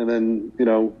 and then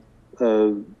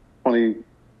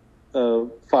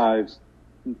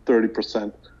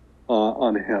 25-30%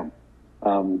 on him.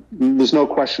 There's no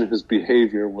question his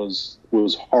behavior was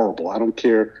horrible. I don't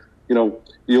care. You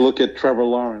look at Trevor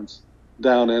Lawrence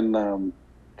down in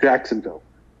Jacksonville,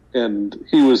 and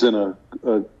he was in a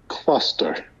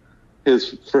cluster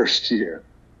his first year.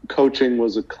 Coaching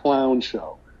was a clown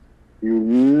show. You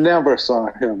never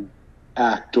saw him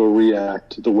act or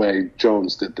react the way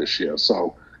Jones did this year.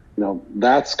 So,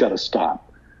 that's got to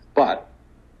stop. But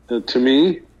to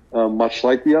me, much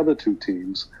like the other two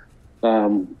teams,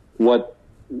 what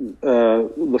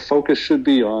the focus should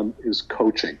be on is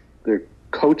coaching. They're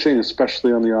coaching,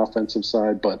 especially on the offensive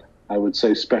side, but I would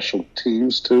say special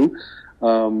teams too,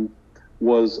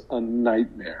 was a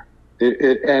nightmare.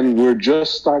 And we're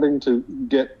just starting to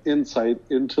get insight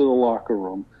into the locker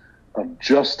room of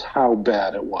just how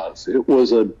bad it was. It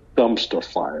was a dumpster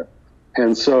fire.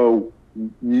 And so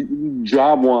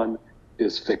job one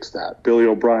is fix that. Billy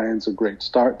O'Brien's a great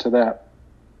start to that.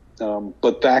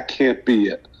 But that can't be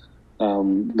it.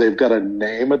 They've got to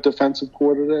name a defensive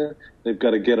coordinator. They've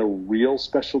got to get a real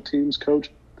special teams coach.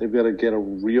 They've got to get a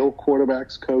real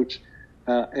quarterbacks coach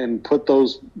and put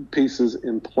those pieces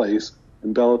in place.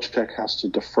 And Belichick has to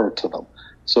defer to them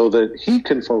so that he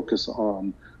can focus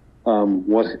on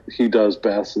what he does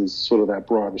best is sort of that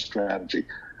broader strategy.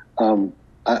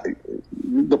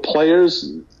 The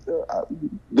players,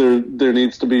 there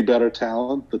needs to be better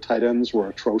talent. The tight ends were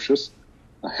atrocious.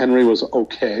 Henry was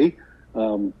okay,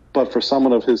 but for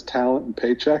someone of his talent and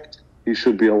paycheck, he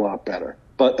should be a lot better.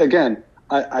 But again,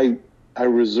 I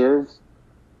reserve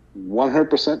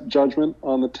 100% judgment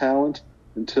on the talent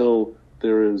until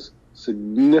there is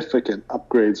significant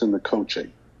upgrades in the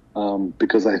coaching,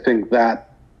 because I think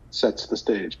that sets the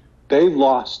stage. They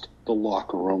lost the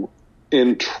locker room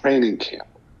in training camp.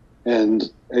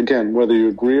 And again, whether you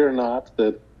agree or not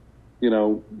that,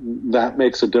 that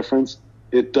makes a difference,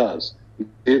 it does. You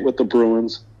see it with the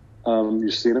Bruins.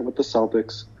 You've seen it with the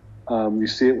Celtics. You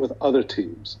see it with other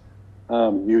teams.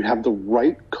 You have the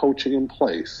right coaching in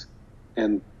place,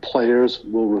 and players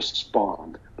will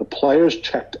respond. The players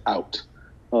checked out,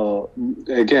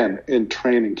 again, in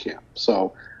training camp.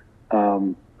 So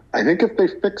I think if they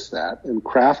fix that, and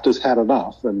Kraft has had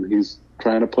enough, and he's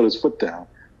trying to put his foot down,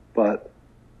 but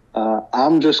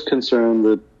I'm just concerned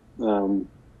that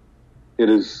it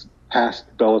is past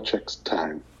Belichick's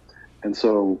time. And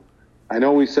so I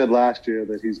know we said last year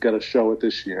that he's got to show it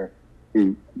this year.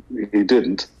 He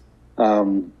didn't.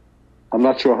 I'm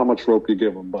not sure how much rope you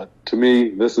give him, but to me,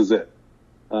 this is it.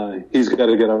 He's got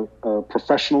to get a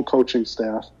professional coaching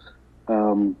staff,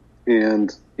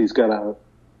 and he's got to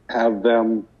have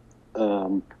them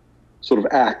sort of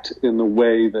act in the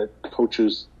way that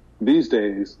coaches these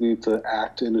days need to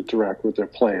act and interact with their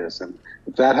players. And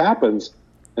if that happens,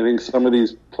 I think some of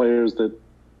these players that,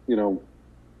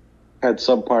 had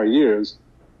subpar years,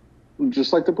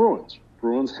 just like the Bruins.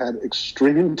 Bruins had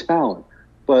extreme talent,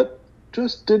 but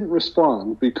just didn't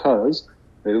respond because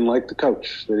they didn't like the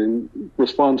coach. They didn't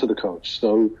respond to the coach.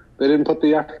 So they didn't put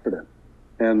the effort in.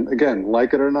 And again,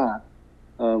 like it or not,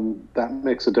 that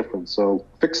makes a difference. So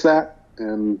fix that,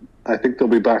 and I think they'll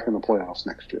be back in the playoffs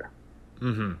next year.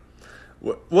 Mm-hmm.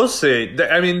 We'll see.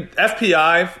 I mean,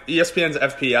 ESPN's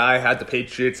FPI had the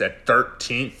Patriots at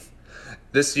 13th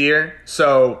this year.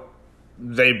 So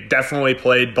they definitely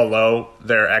played below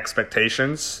their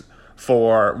expectations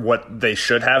for what they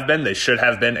should have been. They should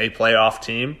have been a playoff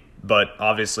team, but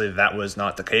obviously that was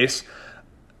not the case.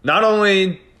 Not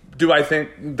only do I think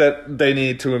that they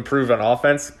need to improve on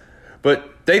offense, but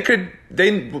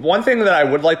one thing that I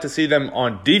would like to see them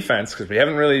on defense, because we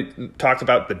haven't really talked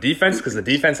about the defense, because the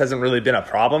defense hasn't really been a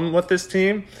problem with this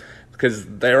team, because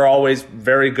they're always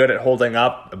very good at holding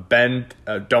up, bend,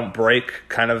 don't break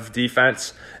kind of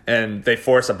defense, and they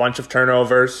force a bunch of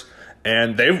turnovers.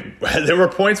 And there were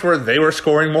points where they were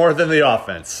scoring more than the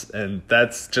offense, and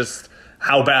that's just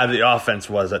how bad the offense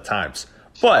was at times.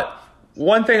 But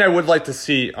one thing I would like to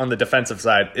see on the defensive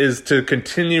side is to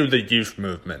continue the youth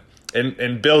movement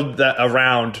and build that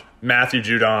around Matthew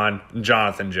Judon and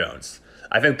Jonathan Jones.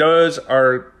 I think those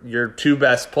are your two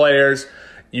best players.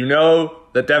 You know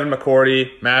that Devin McCourty,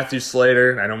 Matthew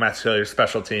Slater, I know Matthew Slater's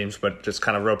special teams, but just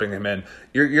kind of roping him in.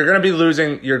 You're going to be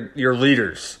losing your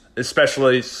leaders,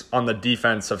 especially on the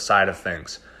defensive side of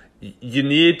things. You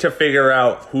need to figure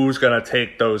out who's going to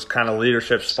take those kind of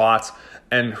leadership spots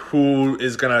and who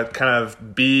is going to kind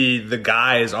of be the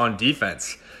guys on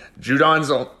defense.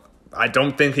 Judon's, I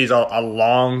don't think he's a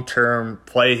long-term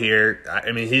play here.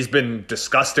 I mean, he's been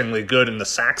disgustingly good in the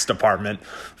sacks department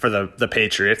for the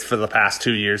Patriots for the past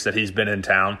 2 years that he's been in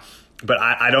town. But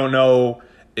I don't know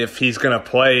if he's going to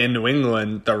play in New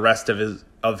England the rest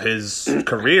of his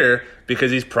career,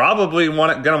 because he's probably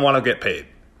going to want to get paid.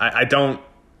 I don't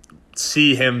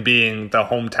see him being the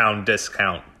hometown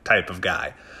discount type of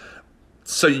guy.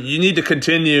 So you need to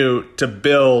continue to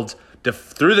build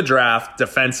through the draft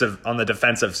on the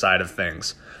defensive side of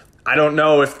things. I don't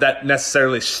know if that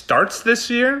necessarily starts this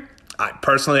year.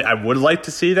 I would like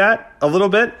to see that a little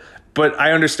bit, but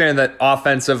I understand that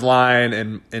offensive line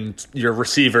and your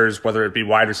receivers, whether it be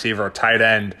wide receiver or tight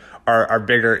end, are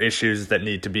bigger issues that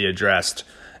need to be addressed.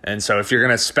 And so if you're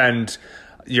going to spend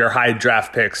your high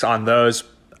draft picks on those,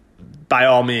 by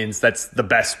all means, that's the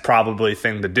best probably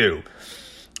thing to do.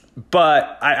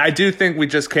 But I do think we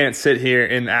just can't sit here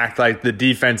and act like the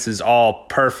defense is all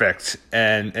perfect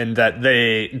and that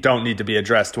they don't need to be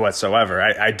addressed whatsoever.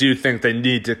 I do think they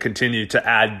need to continue to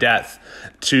add depth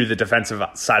to the defensive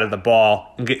side of the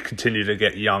ball and continue to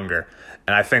get younger.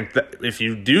 And I think that if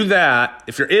you do that,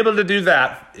 if you're able to do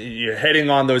that, you're hitting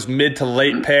on those mid to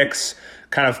late picks,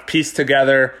 kind of piece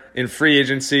together in free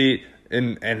agency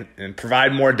and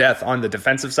provide more depth on the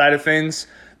defensive side of things,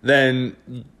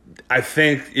 then I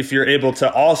think if you're able to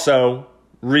also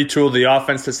retool the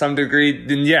offense to some degree,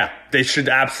 then yeah, they should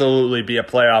absolutely be a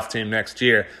playoff team next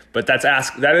year. But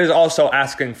that is also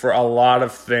asking for a lot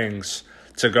of things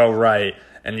to go right.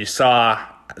 And you saw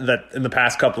that in the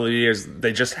past couple of years,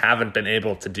 they just haven't been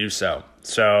able to do so.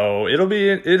 So it'll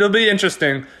be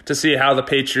interesting to see how the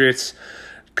Patriots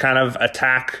kind of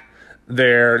attack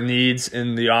their needs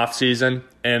in the offseason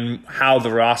and how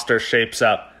the roster shapes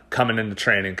up coming into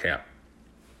training camp.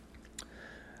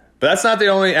 But that's not the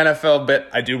only NFL bit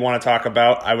I do want to talk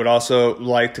about. I would also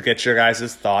like to get your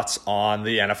guys' thoughts on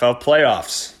the NFL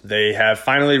playoffs. They have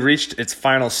finally reached its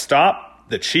final stop.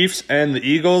 The Chiefs and the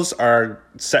Eagles are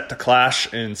set to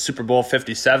clash in Super Bowl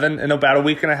 57 in about a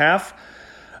week and a half.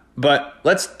 But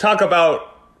let's talk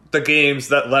about the games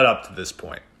that led up to this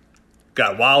point.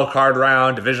 Got wild card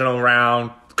round, divisional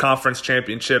round, conference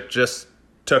championship just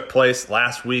took place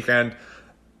last weekend.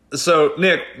 So,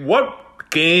 Nick, what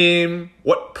game,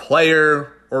 what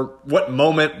player, or what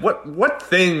moment, what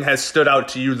thing has stood out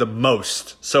to you the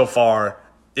most so far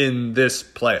in this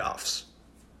playoffs?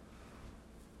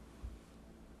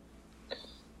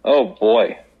 Oh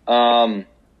boy,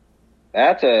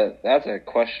 that's a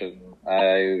question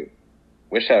I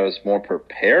wish I was more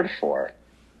prepared for.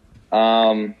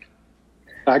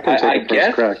 I can take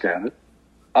a first crack at it.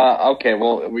 Okay,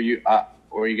 well, were you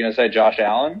going to say Josh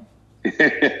Allen?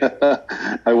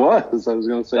 I was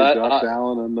going to say Josh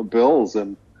Allen and the Bills,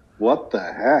 and what the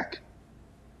heck?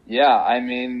 Yeah, I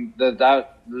mean that's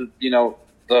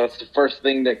the first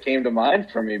thing that came to mind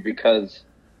for me because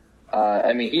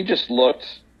I mean he just looked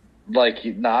like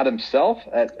he's not himself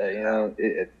at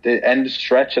the end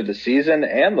stretch of the season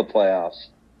and the playoffs.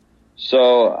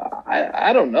 So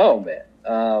I don't know,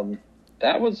 man.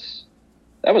 That was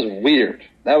weird.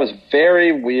 That was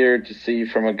very weird to see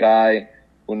from a guy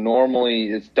who normally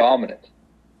is dominant.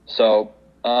 So,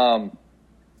 I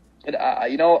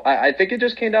think it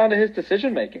just came down to his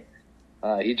decision making.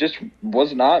 He just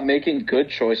was not making good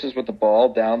choices with the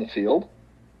ball down the field.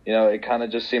 You know, it kind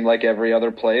of just seemed like every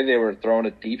other play they were throwing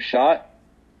a deep shot,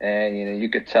 and you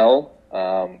could tell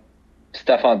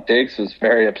Stephon Diggs was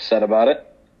very upset about it.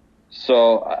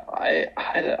 So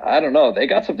I don't know. They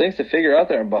got some things to figure out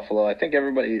there in Buffalo. I think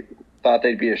everybody thought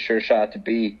they'd be a sure shot to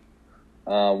be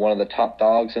one of the top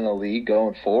dogs in the league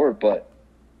going forward, but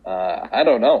I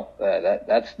don't know.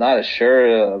 That's not as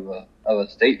sure of a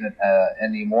statement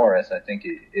anymore as I think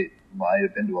it might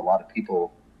have been to a lot of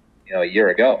people, a year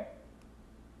ago.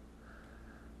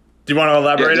 Do you want to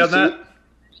elaborate on that,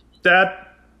 Dad?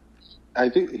 I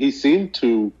think he seemed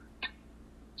to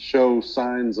show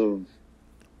signs of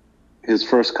his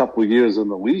first couple of years in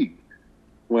the league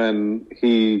when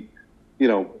he,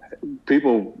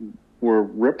 people were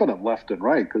ripping him left and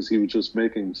right because he was just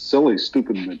making silly,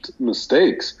 stupid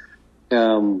mistakes.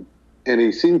 And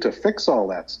he seemed to fix all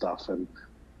that stuff. And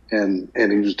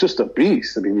he was just a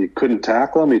beast. I mean, you couldn't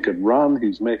tackle him. He could run. He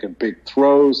was making big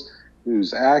throws. He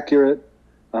was accurate.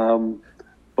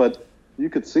 But, you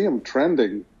could see him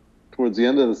trending towards the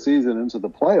end of the season into the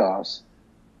playoffs,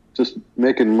 just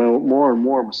making more and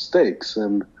more mistakes.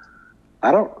 And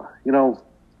I don't know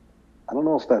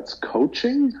if that's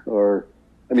coaching or,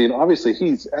 I mean, obviously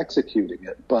he's executing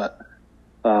it, but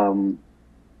I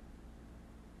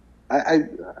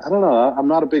don't know. I'm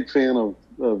not a big fan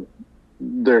of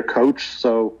their coach,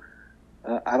 so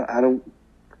I don't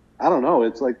know.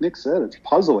 It's like Nick said, it's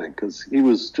puzzling because he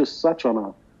was just such on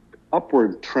a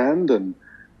upward trend and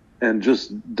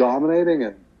just dominating,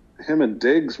 and him and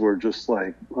Diggs were just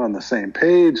like on the same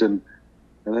page, and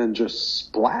then just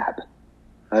splat.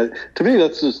 To me,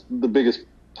 that's just the biggest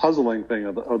puzzling thing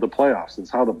of the playoffs is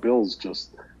how the Bills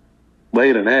just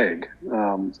laid an egg. I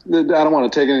don't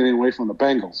want to take anything away from the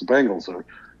Bengals. The Bengals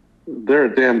they're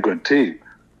a damn good team.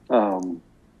 One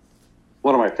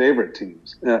of my favorite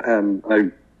teams, and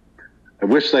I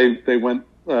wish they went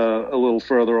a little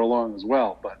further along as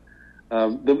well. But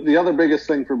the other biggest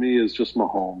thing for me is just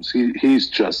Mahomes. He's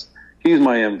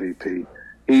my MVP.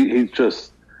 He's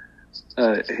just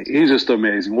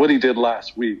amazing. What he did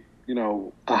last week,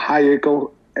 a high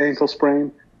ankle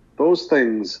sprain, those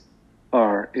things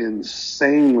are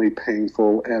insanely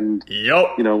painful, and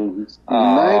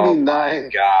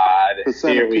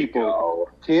 99% of people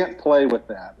can't play with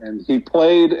that. And he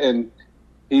played, and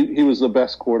he was the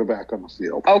best quarterback on the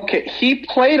field. Okay, he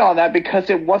played on that because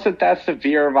it wasn't that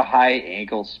severe of a high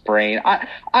ankle sprain.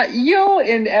 You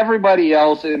and everybody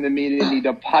else in the media need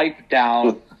to pipe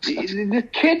down. The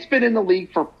kid's been in the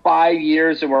league for 5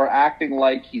 years, and we're acting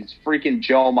like he's freaking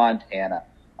Joe Montana.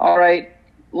 All right,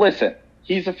 listen,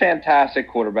 he's a fantastic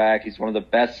quarterback. He's one of the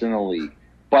best in the league.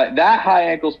 But that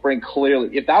high ankle sprain,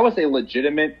 clearly, if that was a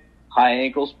legitimate high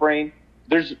ankle sprain,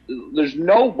 there's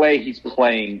no way he's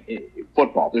playing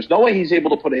football. There's no way he's able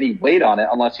to put any weight on it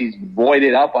unless he's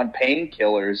voided up on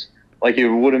painkillers like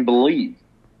you wouldn't believe.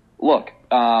 Look,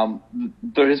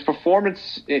 his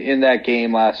performance in that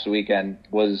game last weekend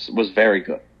was very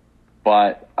good.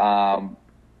 But I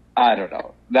don't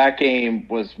know. That game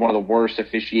was one of the worst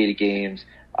officiated games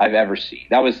I've ever seen.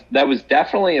 That was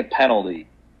definitely a penalty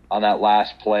on that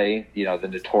last play, the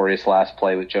notorious last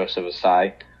play with Joseph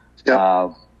Ossai.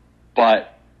 Yep.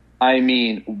 But, I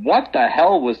mean, what the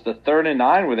hell was the 3rd and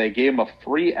 9 where they gave him a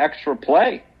free extra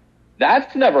play?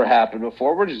 That's never happened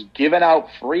before. We're just giving out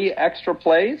free extra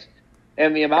plays.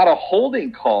 And the amount of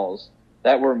holding calls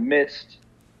that were missed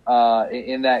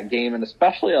in that game, and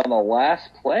especially on the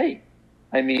last play.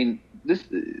 I mean,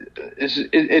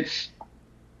 it's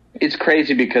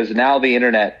crazy because now the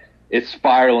internet is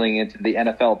spiraling into the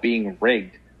NFL being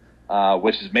rigged,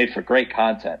 which is made for great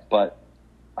content. But,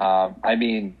 I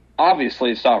mean,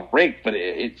 obviously it's not rigged, but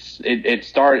it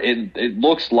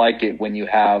looks like it when you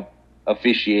have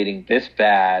officiating this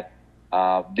bad.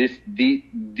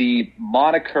 The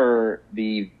moniker,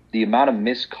 the amount of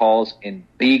missed calls in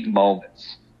big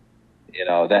moments,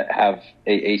 that have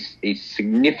a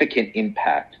significant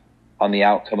impact on the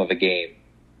outcome of a game.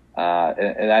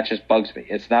 And that just bugs me.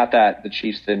 It's not that the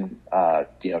Chiefs didn't,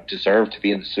 deserve to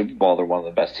be in the Super Bowl. They're one of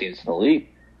the best teams in the league.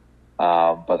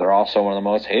 But they're also one of the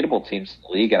most hateable teams in the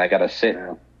league, and I got to sit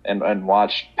and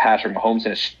watch Patrick Mahomes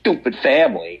and his stupid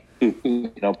family,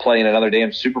 playing another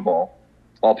damn Super Bowl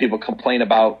while people complain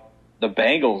about the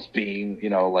Bengals being,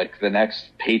 like the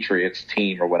next Patriots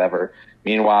team or whatever.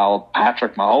 Meanwhile,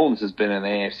 Patrick Mahomes has been in the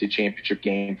AFC Championship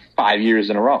game 5 years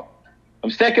in a row.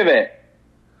 I'm sick of it.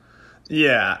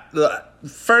 Yeah.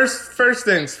 First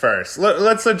things first.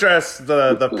 Let's address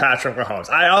the Patrick Mahomes.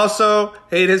 I also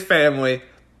hate his family.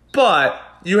 But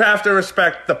you have to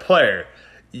respect the player.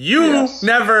 You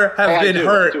never have been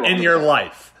hurt in your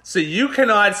life. So you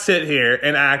cannot sit here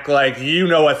and act like you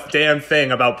know a damn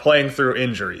thing about playing through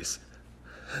injuries.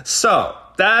 So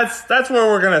that's where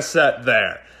we're going to set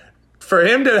there. For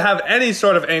him to have any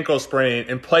sort of ankle sprain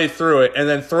and play through it and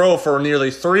then throw for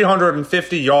nearly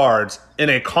 350 yards in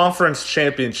a conference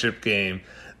championship game,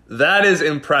 that is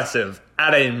impressive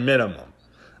at a minimum.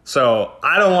 So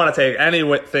I don't want to take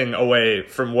anything away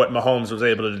from what Mahomes was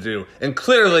able to do. And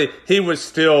clearly, he was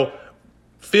still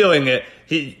feeling it.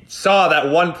 He saw that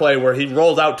one play where he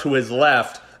rolled out to his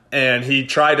left and he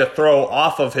tried to throw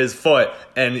off of his foot,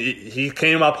 and he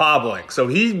came up hobbling. So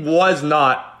he was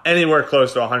not anywhere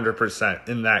close to 100%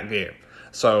 in that game.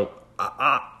 So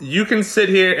you can sit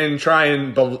here and try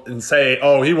and say,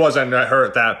 oh, he wasn't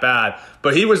hurt that bad,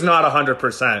 but he was not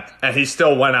 100%, and he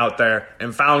still went out there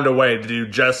and found a way to do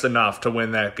just enough to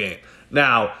win that game.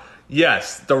 Now,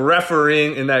 yes, the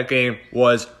refereeing in that game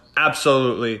was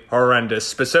absolutely horrendous,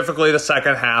 specifically the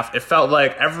second half. It felt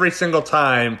like every single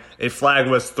time a flag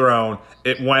was thrown,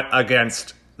 it went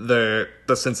against the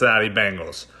Cincinnati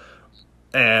Bengals.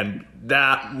 And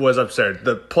that was absurd.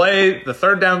 The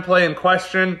third down play in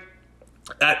question,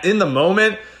 in the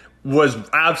moment, was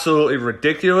absolutely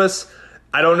ridiculous.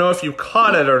 I don't know if you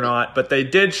caught it or not, but they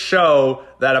did show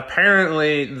that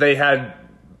apparently they had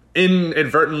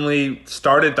inadvertently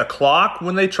started the clock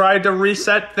when they tried to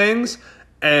reset things,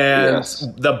 and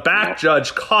the back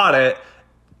judge caught it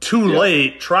too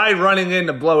late, tried running in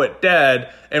to blow it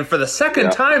dead, and for the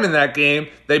second time in that game,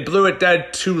 they blew it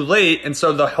dead too late, and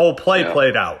so the whole play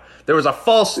played out. There was a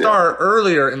false start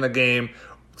earlier in the game,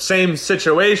 same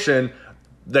situation.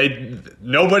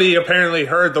 Nobody apparently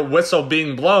heard the whistle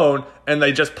being blown, and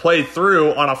they just played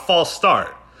through on a false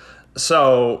start.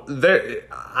 So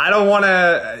I don't want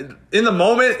to. In the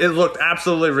moment, it looked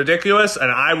absolutely ridiculous,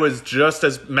 and I was just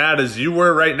as mad as you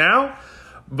were right now.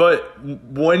 But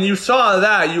when you saw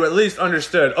that, you at least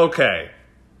understood. Okay,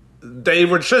 they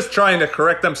were just trying to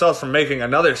correct themselves from making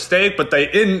another mistake, but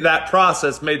they, in that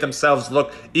process, made themselves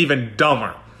look even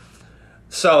dumber.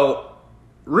 So,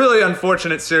 really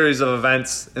unfortunate series of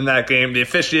events in that game. The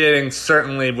officiating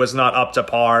certainly was not up to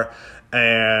par,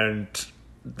 and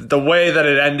the way that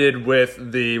it ended with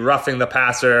the roughing the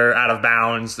passer out of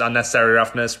bounds, unnecessary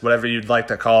roughness, whatever you'd like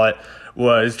to call it,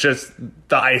 was just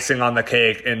the icing on the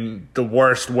cake in the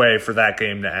worst way for that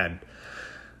game to end.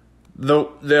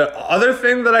 The other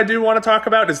thing that I do want to talk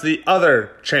about is the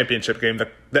other championship game, the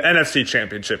NFC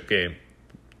championship game.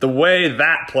 The way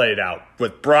that played out,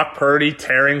 with Brock Purdy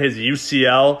tearing his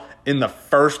UCL in the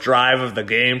first drive of the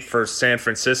game for San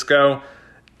Francisco,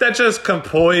 that just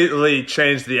completely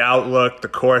changed the outlook, the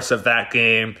course of that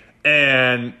game.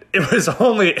 And it was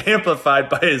only amplified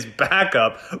by his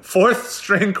backup,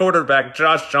 fourth-string quarterback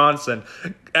Josh Johnson,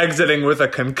 exiting with a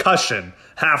concussion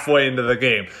halfway into the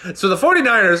game. So the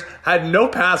 49ers had no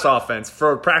pass offense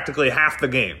for practically half the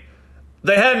game.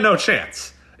 They had no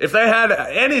chance. If they had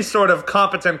any sort of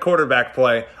competent quarterback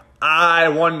play, I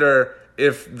wonder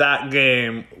if that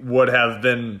game would have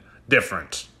been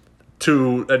different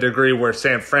to a degree where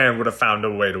San Fran would have found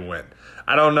a way to win.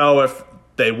 I don't know if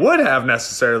they would have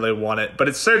necessarily won it, but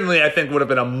it certainly, I think, would have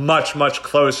been a much, much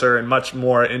closer and much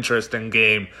more interesting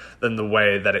game than the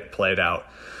way that it played out.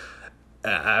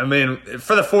 I mean,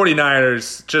 for the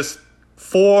 49ers, just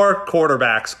 4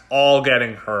 quarterbacks all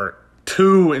getting hurt,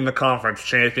 2 in the conference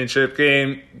championship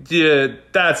game,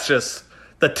 that's just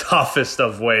the toughest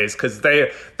of ways, because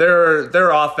their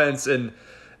offense and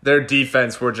their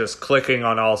defense were just clicking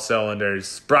on all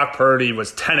cylinders. Brock Purdy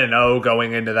was 10-0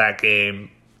 going into that game.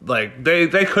 Like,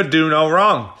 they could do no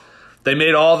wrong. They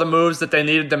made all the moves that they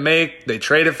needed to make. They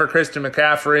traded for Christian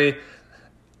McCaffrey.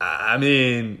 I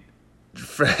mean,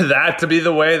 for that to be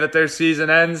the way that their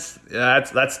season ends,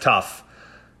 that's tough.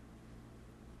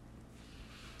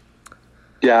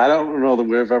 Yeah, I don't know that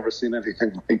we've ever seen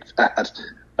anything like that.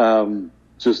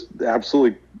 Just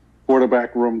absolutely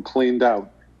quarterback room cleaned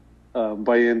out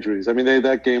by injuries. I mean,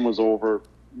 that game was over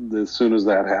as soon as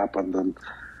that happened, and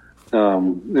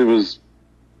it was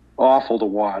awful to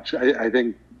watch. I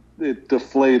think it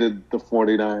deflated the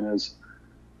 49ers.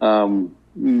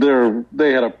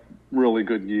 They had a really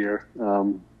good year.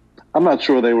 I'm not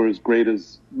sure they were as great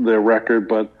as their record,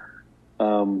 but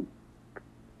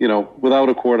without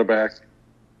a quarterback,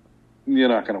 you're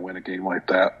not going to win a game like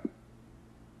that.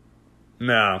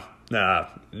 No,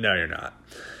 you're not.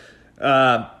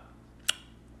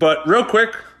 But real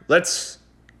quick, let's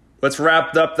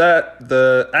wrap up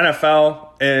the NFL,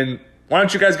 and why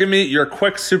don't you guys give me your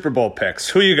quick Super Bowl picks?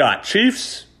 Who you got,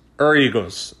 Chiefs or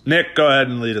Eagles? Nick, go ahead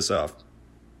and lead us off.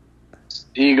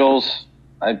 Eagles.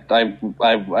 I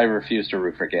refuse to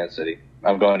root for Kansas City.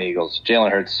 I'm going Eagles. Jalen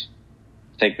Hurts,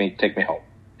 take me home.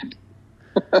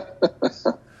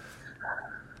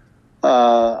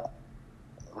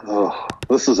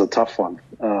 This is a tough one.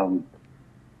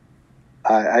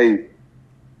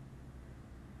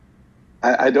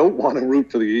 I don't want to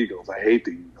root for the Eagles. I hate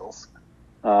the Eagles.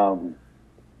 But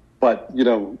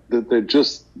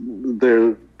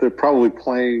they're probably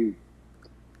playing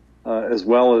as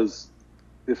well as,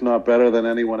 if not better than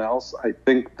anyone else. I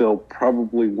think they'll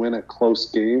probably win a close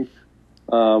game.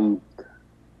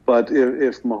 But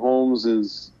if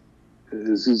Mahomes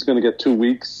he's going to get 2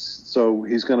 weeks, so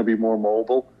he's going to be more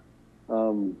mobile.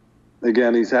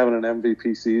 Again, he's having an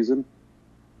MVP season.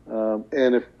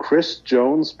 And if Chris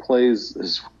Jones plays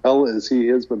as well as he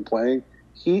has been playing,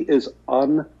 he is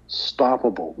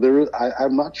unstoppable.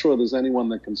 I'm not sure there's anyone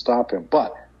that can stop him.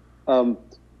 But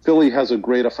Philly has a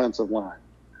great offensive line.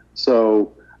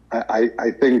 So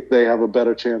I think they have a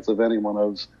better chance of anyone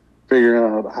of figuring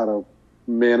out how to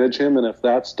manage him. And if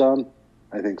that's done,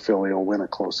 I think Philly will win a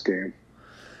close game.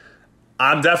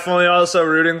 I'm definitely also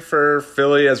rooting for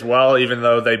Philly as well, even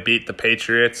though they beat the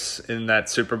Patriots in that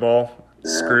Super Bowl.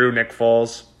 Yeah. Screw Nick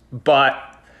Foles. But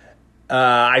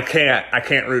I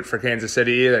can't root for Kansas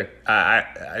City either.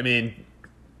 I mean,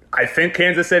 I think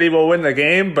Kansas City will win the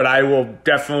game, but I will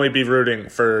definitely be rooting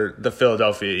for the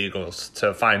Philadelphia Eagles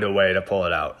to find a way to pull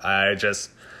it out.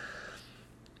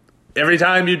 Every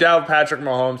time you doubt Patrick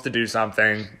Mahomes to do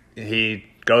something, he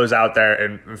goes out there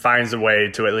and finds a way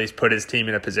to at least put his team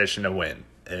in a position to win.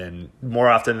 And more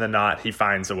often than not, he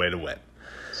finds a way to win.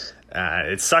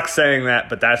 It sucks saying that,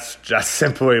 but that's just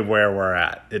simply where we're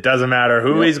at. It doesn't matter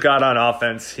who he's got on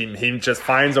offense. He just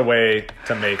finds a way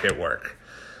to make it work.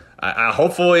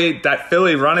 Hopefully that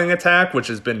Philly running attack, which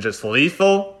has been just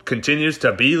lethal, continues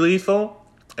to be lethal.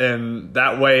 And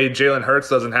that way Jalen Hurts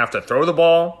doesn't have to throw the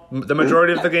ball the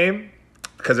majority of the game.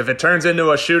 Because if it turns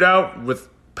into a shootout with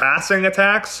passing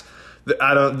attacks,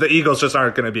 the Eagles just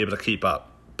aren't going to be able to keep up.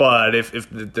 But if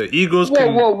the Eagles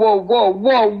can... Whoa.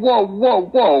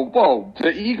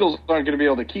 The Eagles aren't going to be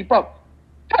able to keep up.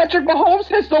 Patrick Mahomes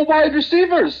has no wide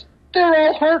receivers. They're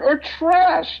all hurt or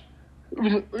trash.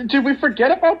 Did we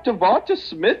forget about Devonta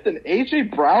Smith and A.J.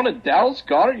 Brown and Dallas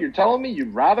Goedert? You're telling me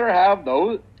you'd rather have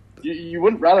those... You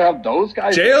wouldn't rather have those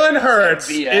guys? Jalen Hurts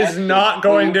is not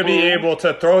going to be able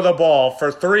to throw the ball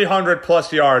for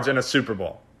 300-plus yards in a Super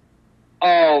Bowl.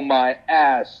 Oh, my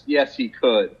ass. Yes, he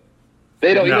could.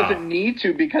 He doesn't need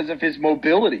to because of his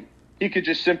mobility. He could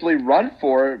just simply run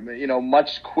for it,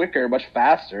 much quicker, much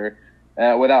faster,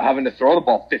 without having to throw the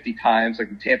ball 50 times like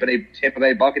the Tampa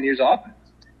Bay Buccaneers offense.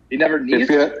 He never needs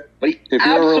to, but he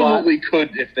absolutely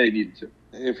could if they needed to.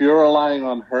 If you're relying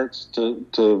on Hurts to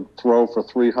throw for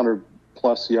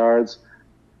 300-plus yards,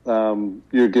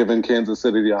 you're giving Kansas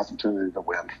City the opportunity to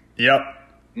win. Yep.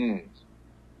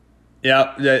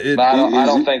 Yeah. I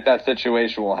don't think that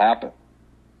situation will happen.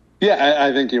 Yeah,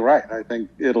 I think you're right. I think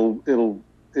it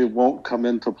won't come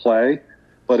into play.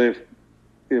 But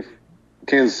if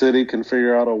Kansas City can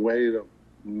figure out a way to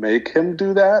make him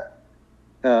do that,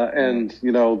 and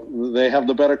they have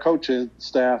the better coaching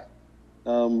staff,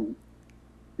 then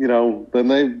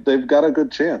they've got a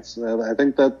good chance. I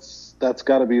think that's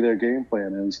got to be their game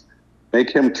plan, is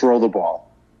make him throw the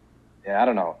ball. Yeah, I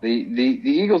don't know. The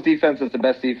Eagles defense is the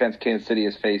best defense Kansas City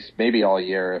has faced maybe all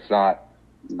year, if not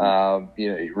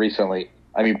recently.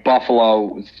 I mean,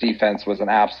 Buffalo's defense was an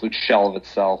absolute shell of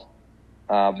itself.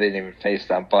 They didn't even face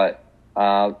them, but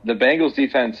the Bengals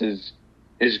defense is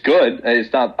good.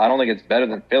 It's not. I don't think it's better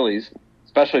than Philly's,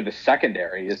 especially the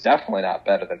secondary is definitely not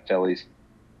better than Philly's.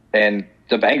 And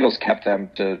the Bengals kept them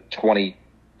to 20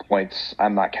 points.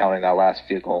 I'm not counting that last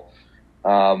field goal.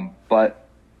 But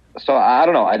so I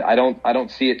don't know. I don't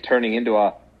see it turning into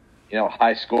a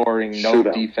high scoring, no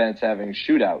shootout. Defense having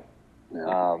shootout.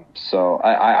 Yeah. So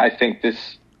I think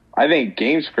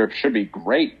game script should be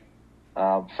great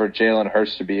for Jalen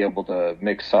Hurts to be able to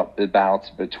mix up the balance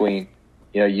between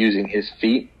using his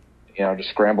feet to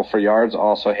scramble for yards,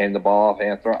 also hand the ball off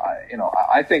and throw.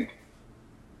 I think.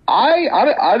 I'm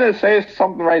going to say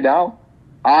something right now.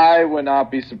 I would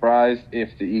not be surprised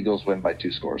if the Eagles win by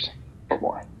 2 scores or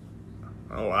more.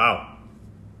 Oh, wow.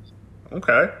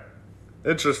 Okay.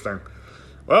 Interesting.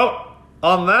 Well,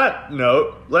 on that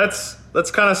note, let's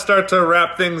kind of start to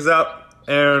wrap things up,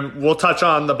 and we'll touch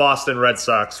on the Boston Red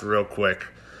Sox real quick.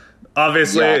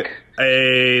 Obviously,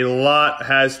 a lot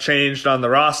has changed on the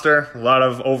roster, a lot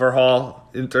of overhaul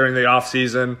during the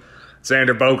offseason.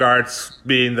 Xander Bogaerts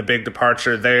being the big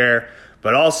departure there,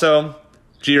 but also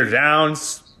Jeter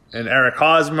Downs and Eric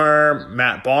Hosmer,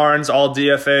 Matt Barnes all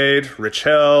DFA'd, Rich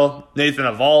Hill, Nathan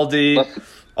Eovaldi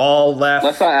all left.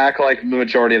 Let's not act like the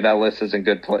majority of that list isn't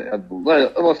good players.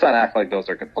 Let's not act like those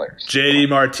are good players. JD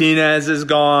Martinez is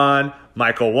gone.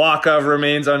 Michael Wacha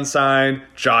remains unsigned.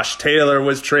 Josh Taylor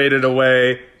was traded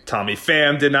away. Tommy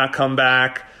Pham did not come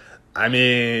back. I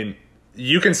mean,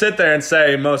 you can sit there and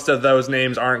say most of those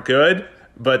names aren't good,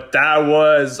 but that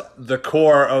was the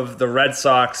core of the Red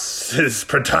Sox's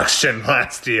production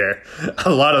last year. A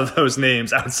lot of those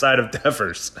names outside of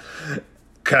Devers,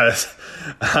 because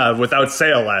without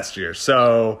Sale last year.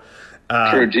 So,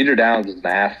 true, Jeter Downs is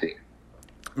nasty.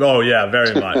 Oh yeah,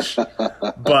 very much.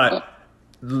 But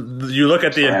you look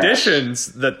at the additions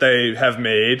that they have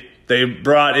made. They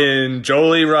brought in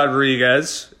Joely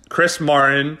Rodriguez, Chris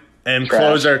Martin, and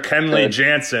closer Kenley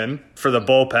Jansen for the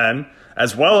bullpen,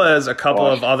 as well as a couple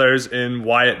of others in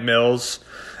Wyatt Mills.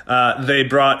 They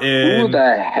brought in... Who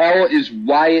the hell is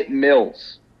Wyatt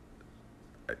Mills?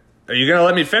 Are you going to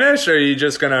let me finish, or are you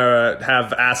just going to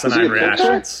have asinine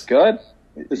reactions? Good.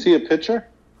 Is he a pitcher?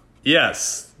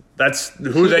 Yes. That's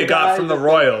who they got from the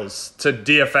Royals to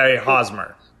DFA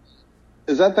Hosmer.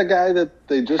 Is that the guy that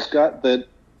they just got that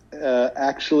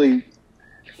actually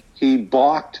he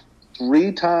balked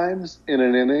 3 times in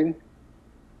an inning?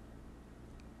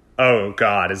 Oh,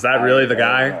 God. Is that really the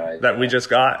guy that we just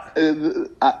got?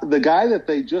 The guy that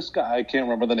they just got, I can't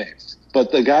remember the names,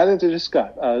 but the guy that they just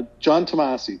got, John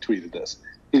Tomasi tweeted this.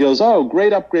 He goes, "Oh,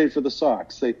 great upgrade for the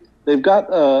Sox. They've got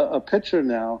a pitcher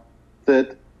now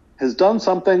that has done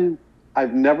something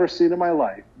I've never seen in my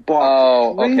life.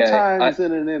 Balked 3 times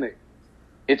in an inning."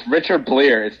 It's Richard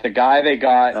Bleer. It's the guy they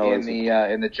got in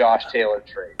the Josh Taylor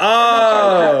trade.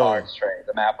 Oh,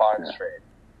 the Matt Barnes trade.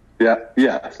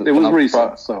 Yeah. It was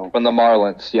recent. From the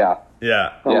Marlins, yeah.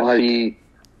 Yeah.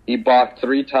 He balked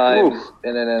 3 times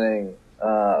in an inning,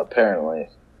 apparently.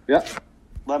 Yeah.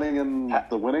 Letting in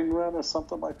the winning run or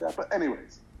something like that. But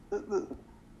anyways,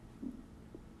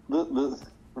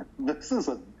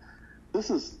 this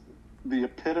is the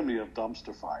epitome of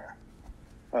dumpster fire.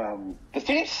 The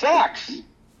team sucks.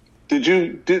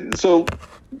 You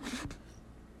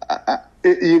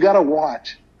got to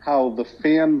watch how the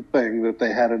fan thing that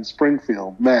they had in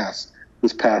Springfield, Mass,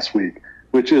 this past week,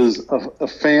 which is a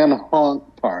fan honk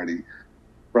party,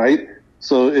 right?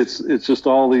 So it's just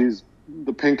all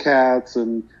the pink hats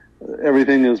and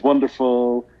everything is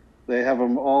wonderful. They have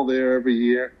them all there every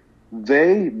year.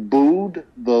 They booed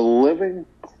the living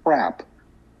crap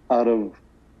out of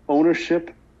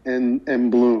ownership and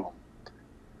Bloom.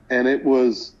 And it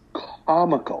was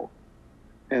comical.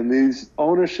 And these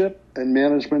ownership and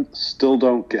management still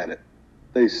don't get it.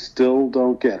 They still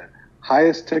don't get it.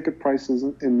 Highest ticket prices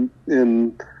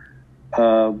in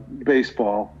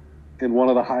baseball, and one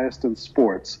of the highest in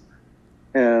sports,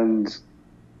 and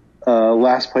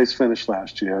last place finish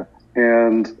last year.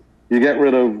 And you get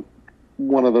rid of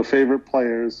one of the favorite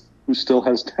players who still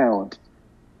has talent,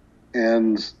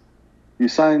 and you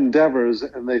sign Devers,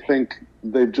 and they think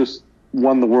they've just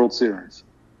won the World Series.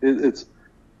 This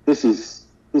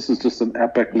is just an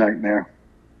epic nightmare.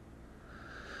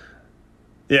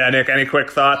 Yeah, Nick, any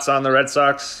quick thoughts on the Red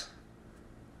Sox?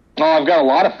 Oh, I've got a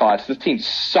lot of thoughts. This team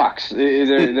sucks.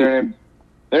 They're an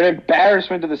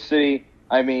embarrassment to the city.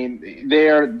 I mean,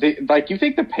 you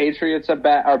think the Patriots are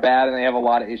bad and they have a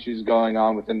lot of issues going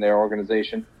on within their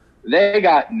organization. They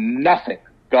got nothing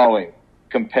going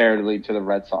comparatively to the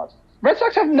Red Sox. Red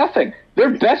Sox have nothing. Their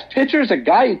best pitcher is a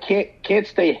guy who can't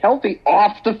stay healthy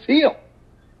off the field.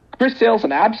 Chris Sale's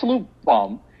an absolute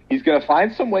bum. He's going to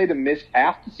find some way to miss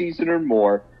half the season or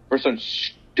more for some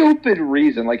stupid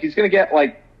reason. Like he's going to get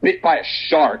bit by a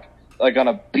shark on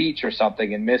a beach or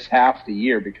something and miss half the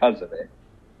year because of it.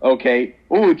 Okay.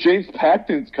 Oh, James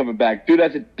Paxton's coming back. Dude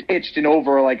hasn't pitched in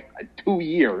over 2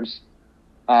 years.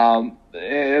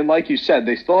 And like you said,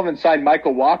 they still haven't signed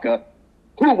Michael Wacha,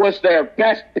 who was their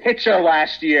best pitcher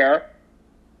last year.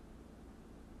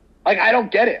 I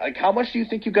don't get it. How much do you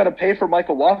think you got to pay for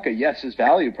Michael Wacha? Yes, his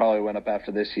value probably went up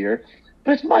after this year,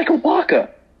 but it's Michael Wacha.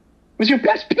 He was your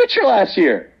best pitcher last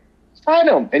year. Sign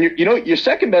him. And your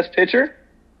second best pitcher,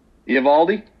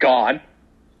 Eovaldi, gone.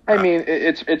 I mean,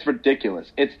 it's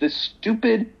ridiculous. It's this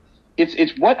stupid.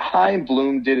 It's what Chaim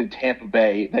Bloom did in Tampa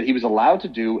Bay that he was allowed to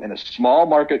do in a small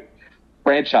market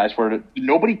franchise where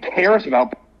nobody cares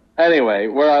about. Anyway,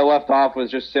 where I left off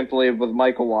was just simply with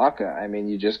Michael Wacha. I mean,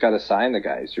 you just got to sign the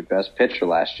guy. He's your best pitcher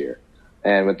last year.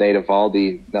 And with Nate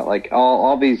Eovaldi,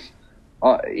 all these,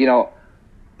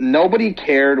 nobody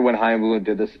cared when Chaim Bloom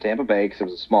did this at Tampa Bay because it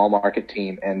was a small market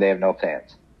team and they have no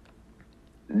fans.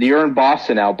 You're in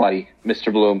Boston now, buddy,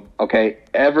 Mr. Bloom, okay?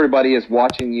 Everybody is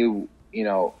watching you,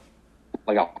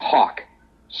 like a hawk.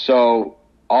 So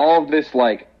all of this,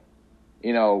 trying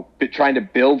to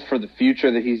build for the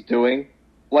future that he's doing,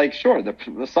 sure,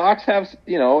 the Sox have,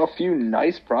 a few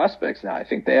nice prospects now. I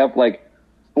think they have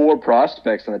 4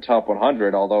 prospects in the top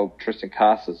 100, although Tristan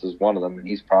Casas is one of them, and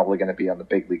he's probably going to be on the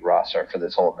big league roster for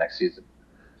this whole next season.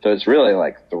 So it's really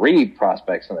 3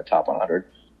 prospects in the top 100,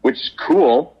 which is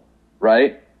cool,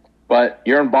 right? But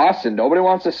you're in Boston. Nobody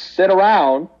wants to sit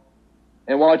around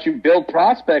and watch you build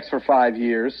prospects for 5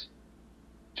 years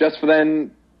just for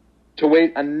then to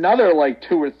wait another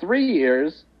 2 or 3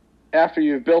 years after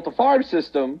you've built a farm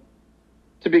system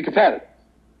to be competitive.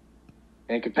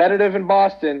 And competitive in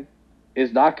Boston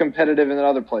is not competitive in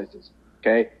other places.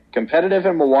 Okay? Competitive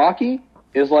in Milwaukee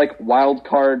is wild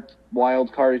card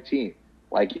team.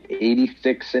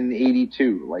 86 and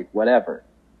 82, whatever.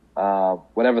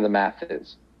 Whatever the math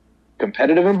is.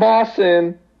 Competitive in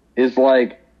Boston is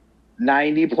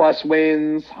 90 plus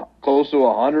wins, close to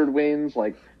 100 wins,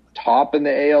 top in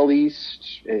the AL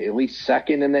East, at least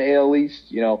second in the AL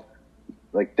East,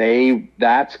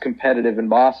 that's competitive in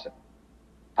Boston.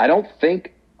 I don't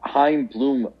think Chaim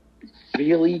Bloom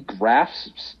really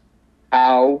grasps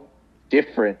how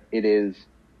different it is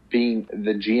being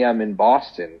the GM in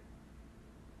Boston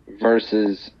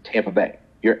versus Tampa Bay.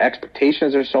 Your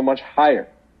expectations are so much higher.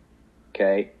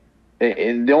 Okay.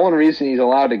 And the only reason he's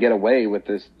allowed to get away with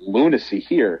this lunacy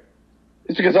here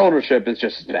is because ownership is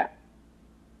just bad.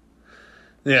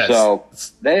 Yeah. So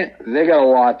they got a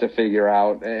lot to figure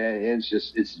out. They're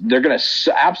going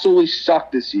to absolutely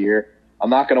suck this year. I'm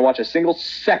not going to watch a single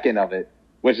second of it,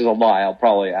 which is a lie. I'll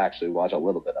probably actually watch a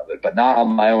little bit of it, but not on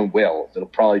my own will. It'll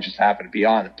probably just happen to be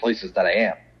on in places that I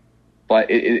am. But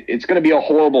it's going to be a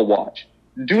horrible watch.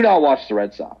 Do not watch the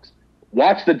Red Sox.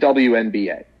 Watch the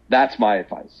WNBA. That's my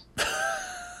advice.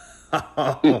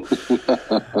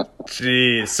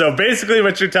 Jeez. So basically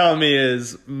what you're telling me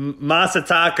is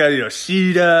Masataka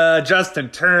Yoshida, Justin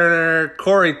Turner,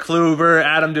 Corey Kluber,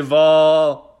 Adam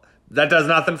Duvall, that does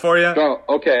nothing for you? Oh,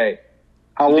 okay.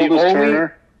 How old is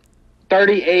Turner?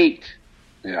 38.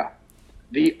 Yeah.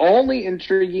 The only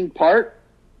intriguing part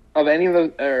of any of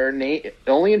the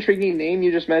only intriguing name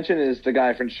you just mentioned is the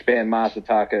guy from Japan,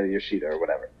 Masataka Yoshida or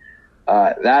whatever.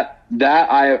 That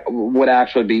I would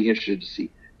actually be interested to see.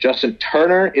 Justin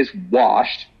Turner is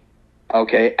washed.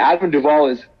 Okay, Adam Duvall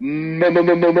is mid. What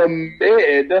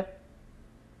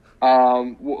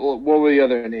were the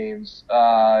other names?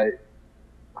 I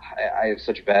have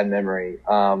such a bad memory.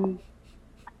 I'm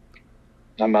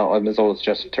as old as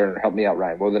Justin Turner. Help me out,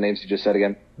 Ryan. What were the names you just said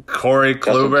again? Corey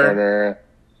Kluber. Turner.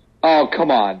 Oh,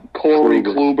 come on. Corey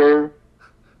Kluber,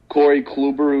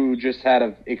 who just had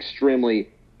an extremely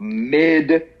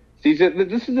mid season.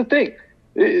 This is the thing.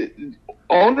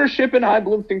 Ownership in High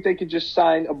Bloom think they could just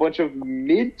sign a bunch of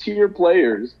mid-tier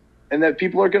players and that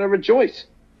people are going to rejoice.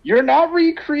 You're not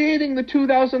recreating the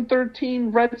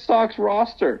 2013 Red Sox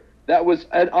roster. That was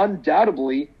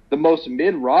undoubtedly the most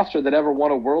mid roster that ever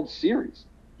won a World Series.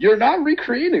 You're not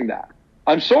recreating that.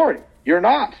 I'm sorry. You're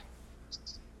not.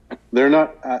 They're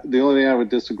not. The only thing I would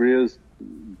disagree is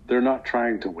they're not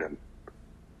trying to win.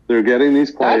 They're getting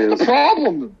these players. That's the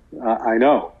problem. I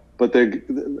know, but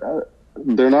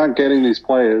they're not getting these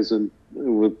players and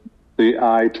with the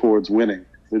eye towards winning.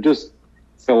 They're just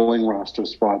filling roster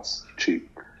spots cheap.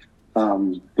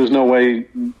 There's no way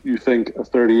you think a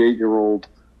 38-year-old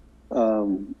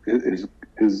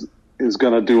is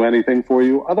going to do anything for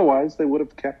you. Otherwise, they would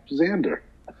have kept Xander.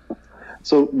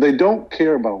 So they don't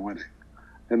care about winning.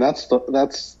 And that's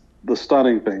the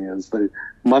stunning thing is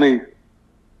money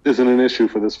isn't an issue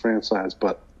for this franchise,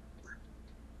 but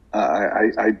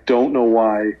I don't know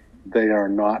why they are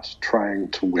not trying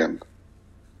to win.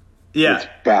 Yeah, it's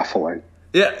baffling.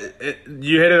 Yeah,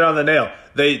 you hit it on the nail.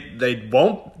 They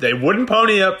wouldn't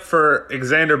pony up for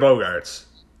Xander Bogaerts.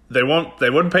 They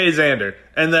wouldn't pay Xander,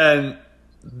 and then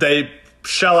they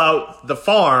shell out the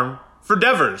farm for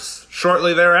Devers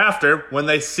shortly thereafter when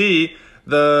they see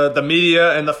the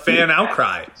media and the fan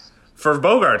outcry for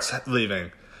Bogaerts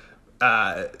leaving,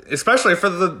 especially for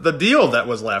the deal that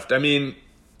was left. I mean,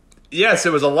 yes,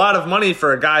 it was a lot of money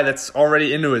for a guy that's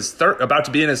already into his about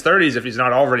to be in his 30s if he's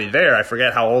not already there. I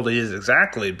forget how old he is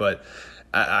exactly, but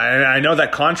I know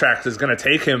that contract is going to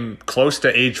take him close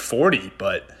to age 40.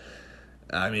 But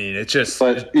I mean, it's just.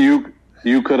 But you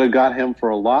could have got him for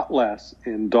a lot less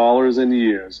in dollars and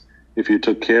years if you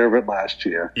took care of it last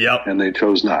year. Yep. And they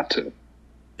chose not to.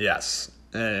 Yes.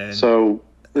 And so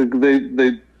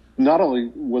they not only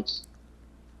what's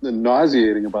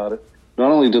nauseating about it.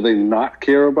 Not only do they not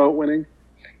care about winning,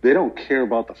 they don't care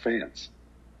about the fans.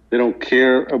 They don't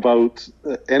care about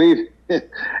any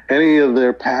of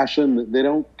their passion. They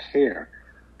don't care.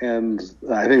 And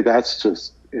I think that's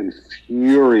just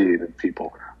infuriated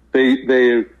people.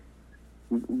 They're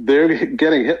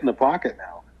getting hit in the pocket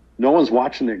now. No one's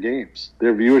watching their games.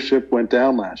 Their viewership went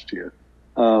down last year.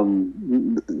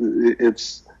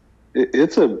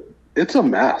 It's a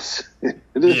mess. It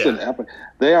is an epic.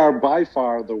 They are by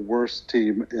far the worst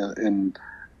team in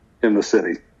the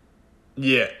city.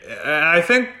 Yeah, and I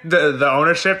think the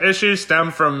ownership issues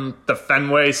stem from the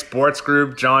Fenway Sports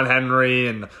Group, John Henry,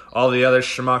 and all the other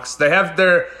schmucks. They have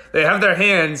their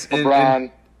hands in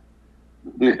LeBron.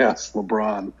 Yes,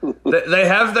 LeBron. They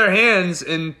have their hands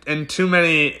in too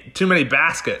many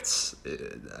baskets.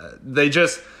 They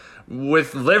just.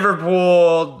 With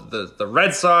Liverpool, the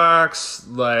Red Sox,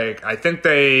 like I think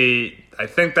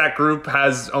that group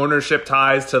has ownership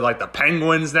ties to like the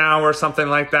Penguins now or something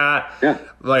like that. Yeah,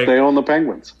 like they own the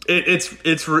Penguins.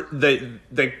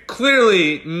 They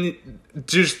clearly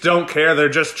just don't care. They're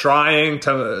just trying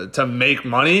to make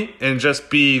money and just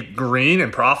be green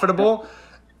and profitable,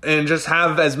 and just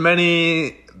have as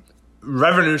many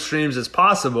revenue streams as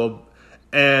possible.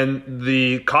 And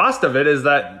the cost of it is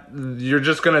that you're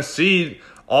just going to see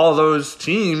all those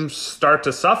teams start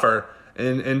to suffer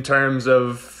in terms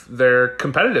of their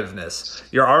competitiveness.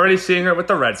 You're already seeing it with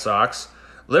the Red Sox.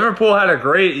 Liverpool had a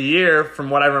great year from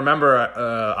what I remember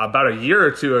about a year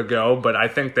or two ago, but I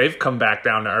think they've come back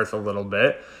down to earth a little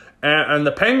bit. And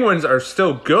the Penguins are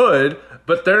still good,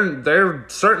 but they're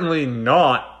certainly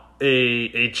not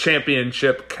a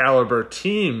championship caliber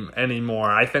team anymore.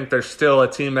 I think they're still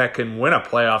a team that can win a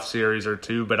playoff series or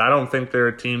two, but I don't think they're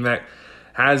a team that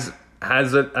has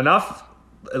enough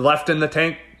left in the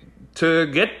tank to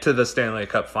get to the Stanley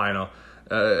Cup final.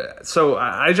 So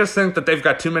I just think that they've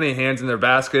got too many hands in their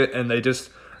basket, and they just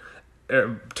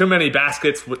too many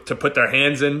baskets to put their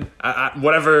hands in.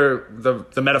 Whatever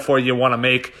the metaphor you want to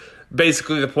make,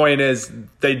 basically the point is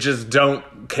they just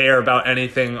don't care about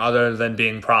anything other than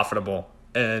being profitable.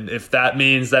 And if that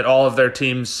means that all of their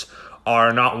teams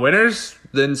are not winners,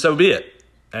 then so be it.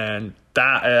 And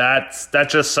that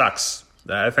just sucks.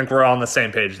 I think we're all on the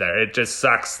same page there. It just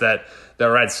sucks that the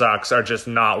Red Sox are just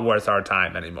not worth our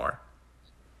time anymore.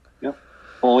 Yep.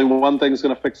 Only one thing's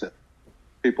going to fix it.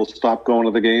 People stop going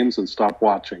to the games and stop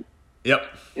watching. Yep.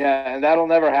 Yeah, and that'll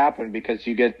never happen because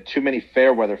you get too many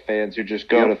fair weather fans who just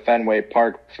go to Fenway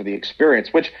Park for the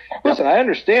experience, which, listen, I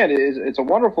understand it's a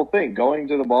wonderful thing going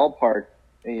to the ballpark,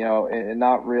 and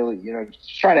not really,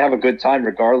 just trying to have a good time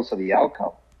regardless of the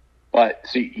outcome. But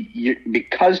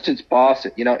because it's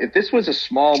Boston, if this was a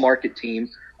small market team,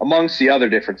 amongst the other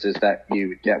differences that you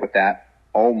would get with that,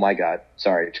 oh my God,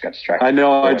 sorry, just got distracted. I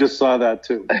know, I just saw that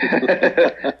too.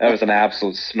 That was an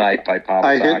absolute snipe by Papa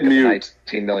I hit mute.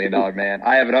 $19 million man.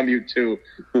 I have it on mute too.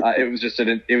 It was just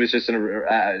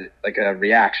like a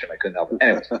reaction. I couldn't help it.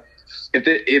 Anyways,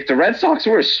 if the Red Sox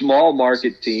were a small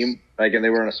market team, like, and they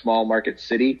were in a small market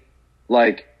city,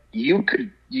 like you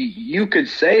could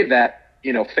say that,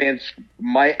 fans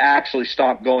might actually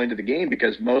stop going to the game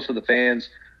because most of the fans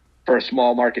for a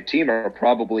small market team are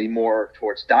probably more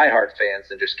towards diehard fans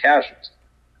than just casuals.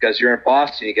 Because you're in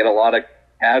Boston, you get a lot of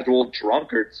casual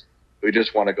drunkards who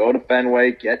just want to go to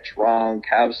Fenway, get drunk,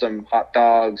 have some hot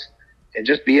dogs, and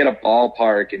just be at a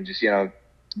ballpark and just,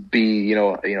 be,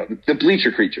 the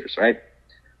bleacher creatures, right?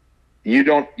 You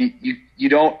can't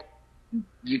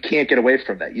get away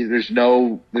from that. There's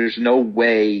no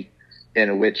way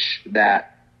in which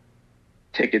that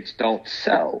tickets don't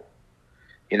sell.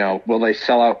 Will they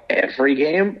sell out every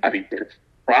game? I mean,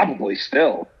 probably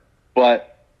still.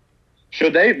 But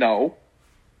should they? No.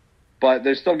 But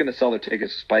they're still going to sell their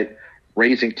tickets despite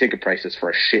raising ticket prices for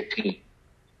a shit team.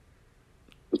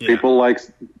 Yeah. People like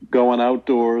going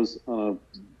outdoors on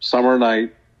a summer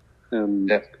night and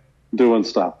doing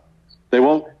stuff. They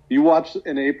won't. You watch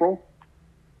in April,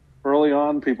 early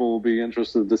on, people will be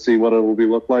interested to see what it will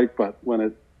look like. But when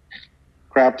it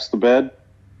craps the bed,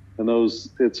 and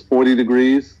it's 40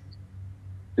 degrees,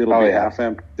 it'll be half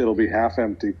empty. It'll be half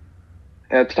empty.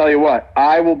 I'll tell you what,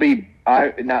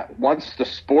 once the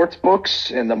sports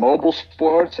books and the mobile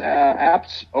sports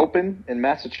apps open in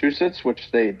Massachusetts,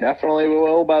 which they definitely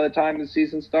will by the time the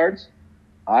season starts,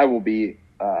 I will be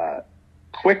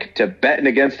quick to betting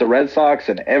against the Red Sox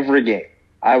in every game.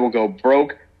 I will go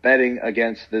broke betting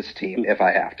against this team if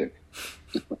I have to.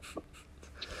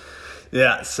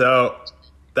 Yeah, so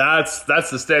that's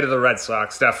the state of the Red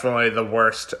Sox. Definitely the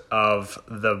worst of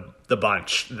the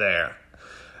bunch there.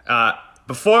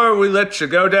 Before we let you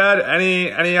go, Dad,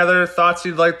 any other thoughts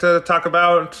you'd like to talk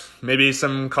about? Maybe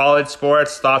some college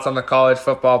sports, thoughts on the college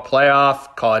football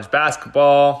playoff, college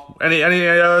basketball. Any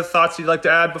other thoughts you'd like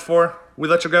to add before we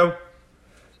let you go?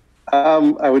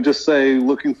 I would just say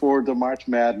looking forward to March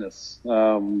Madness.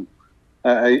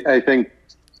 I think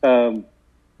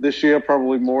this year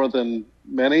probably more than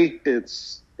many,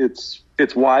 it's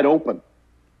wide open.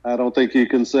 I don't think you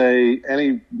can say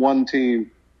any one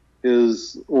team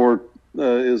is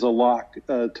a lock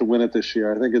to win it this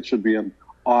year. I think it should be an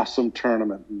awesome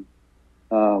tournament.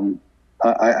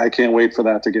 I can't wait for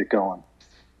that to get going.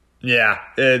 Yeah,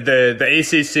 the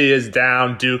ACC is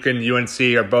down. Duke and UNC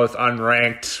are both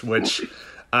unranked, which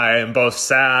I am both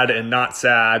sad and not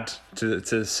sad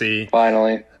to see.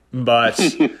 Finally. But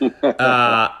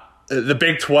the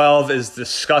Big 12 is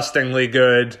disgustingly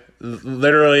good.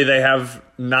 Literally, they have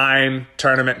 9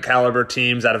 tournament caliber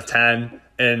teams out of 10,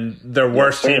 and their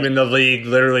worst team in the league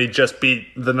literally just beat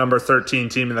the number 13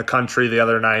 team in the country the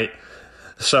other night.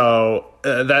 So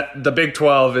that the Big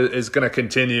 12 is going to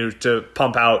continue to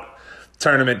pump out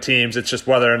tournament teams. It's just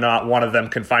whether or not one of them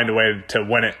can find a way to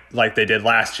win it like they did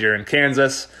last year in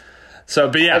Kansas. So,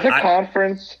 but yeah, has a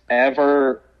conference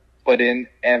ever put in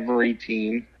every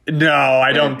team? No,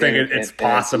 I don't think it's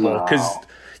possible because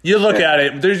you look at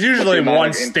it. There's usually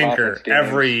one stinker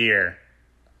every year.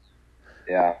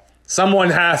 Yeah. someone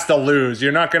has to lose.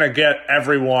 You're not going to get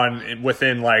everyone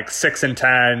within like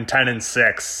 6-10,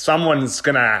 10-6. Someone's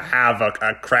going to have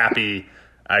a crappy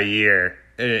year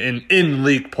in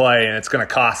league play, and it's going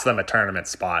to cost them a tournament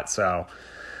spot. So,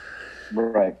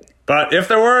 right. But if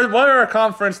there were a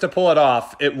conference to pull it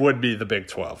off, it would be the Big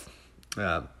 12.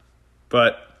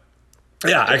 But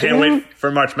yeah, I can't wait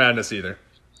for March Madness either.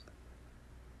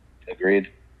 Agreed.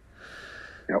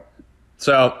 Yep.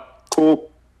 So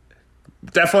Cool.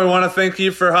 definitely want to thank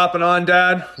you for hopping on,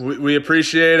 Dad. We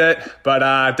appreciate it,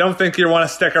 but don't think you want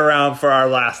to stick around for our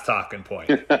last talking point.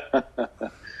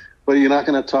 But you're not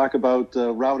going to talk about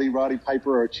Rowdy Roddy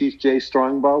Piper or Chief Jay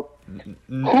Strongbow?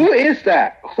 Who is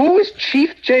that? Who is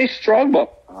Chief Jay Strongbow?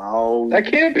 Oh, That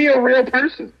can't be a real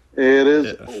person. it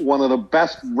is one of the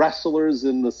best wrestlers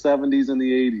in the 70s and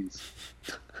the 80s.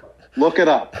 Look it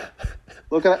up.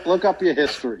 Look up your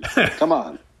history. Come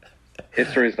on.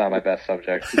 History is not my best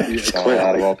subject.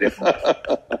 Clearly. All people. All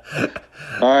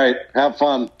right. Have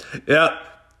fun. Yeah.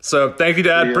 So thank you,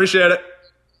 Dad. See ya. Appreciate it.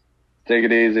 Take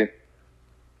it easy.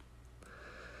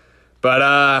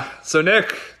 But so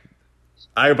Nick,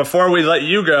 before we let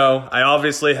you go, I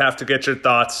obviously have to get your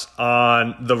thoughts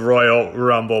on the Royal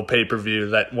Rumble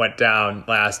pay-per-view that went down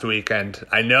last weekend.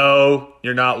 I know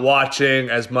you're not watching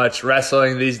as much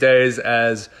wrestling these days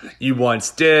as you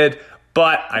once did,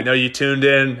 but I know you tuned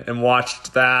in and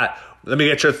watched that. Let me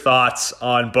get your thoughts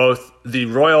on both the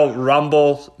Royal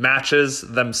Rumble matches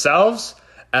themselves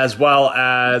as well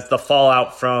as the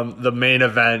fallout from the main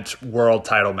event world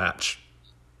title match.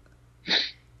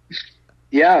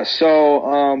 Yeah,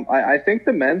 so I think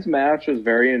the men's match was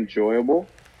very enjoyable.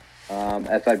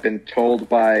 As I've been told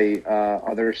by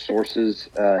other sources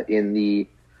in the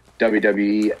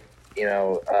WWE,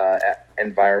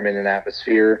 environment and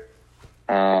atmosphere,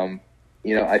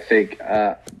 I think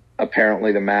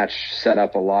apparently the match set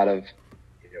up a lot of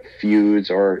feuds,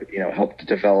 or helped to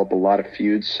develop a lot of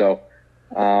feuds. So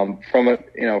from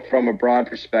a broad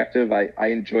perspective, I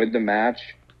enjoyed the match.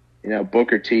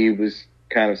 Booker T was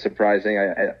kind of surprising.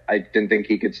 I didn't think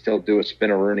he could still do a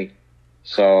spinneroonie.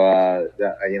 So, I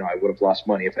would have lost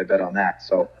money if I bet on that.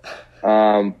 So,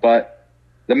 but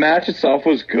the match itself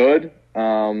was good.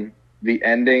 The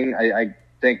ending, I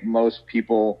think most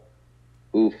people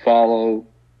who follow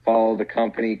the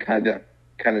company kind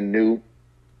of knew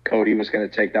Cody was going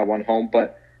to take that one home.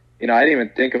 But, I didn't even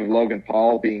think of Logan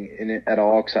Paul being in it at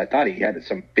all, because I thought he had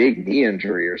some big knee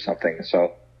injury or something.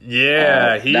 So,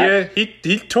 yeah,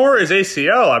 he tore his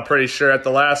ACL, I'm pretty sure, at the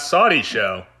last Saudi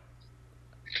show.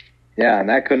 Yeah, and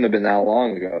that couldn't have been that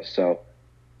long ago. So,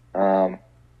 but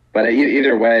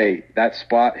either way, that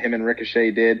spot him and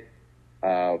Ricochet did,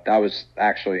 that was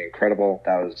actually incredible.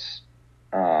 That was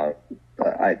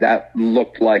that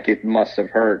looked like it must have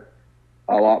hurt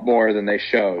a lot more than they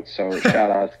showed. So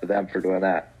shout outs to them for doing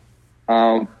that.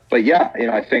 But yeah,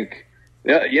 I think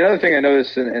the thing I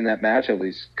noticed in that match, at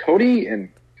least, Cody and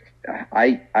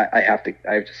I have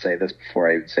to say this before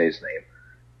I even say his name.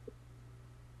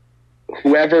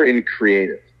 Whoever in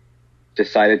creative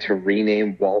decided to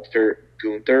rename Walter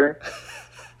Gunther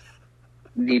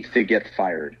needs to get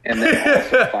fired, and then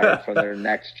also fired from their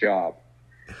next job.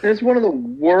 It's one of the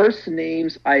worst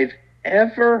names I've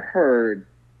ever heard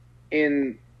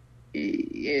in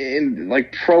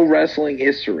like pro wrestling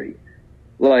history.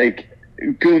 Like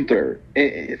Gunther,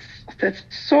 that's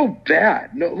so bad.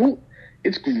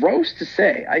 It's gross to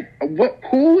say.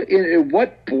 Who in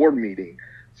what board meeting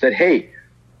said, "Hey,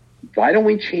 why don't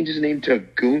we change his name to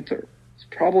Gunther?" It's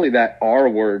probably that R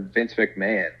word, Vince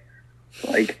McMahon.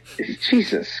 Like,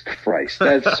 Jesus Christ,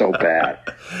 that's so bad.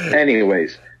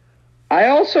 Anyways, I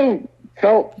also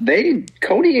felt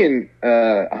Cody and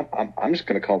I'm just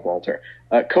gonna call him Walter.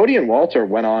 Cody and Walter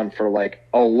went on for like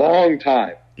a long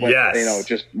time. Yes.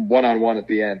 Just one-on-one at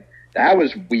the end. That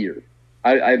was weird.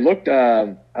 I looked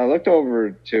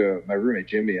over to my roommate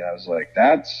Jimmy, and I was like,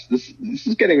 this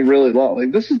is getting really long.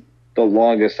 Like, this is the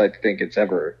longest I think it's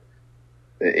ever.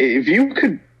 If you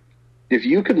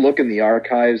could look in the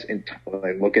archives and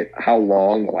look at how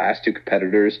long the last two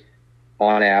competitors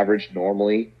on average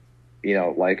normally,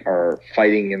 are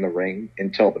fighting in the ring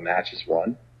until the match is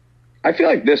won, I feel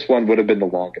like this one would have been the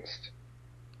longest.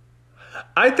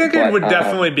 I think it would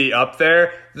definitely be up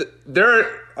there. There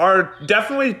are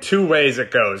definitely two ways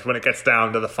it goes when it gets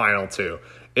down to the final two.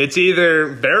 It's either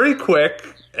very quick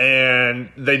and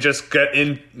they just get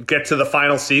to the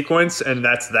final sequence, and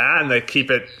that's that, and they keep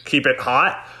it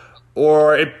hot,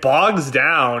 or it bogs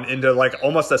down into like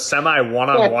almost a semi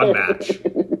one-on-one match.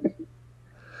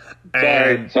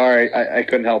 Sorry, I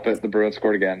couldn't help it. The Bruins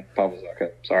scored again. Pavel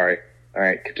Zacha. Sorry. All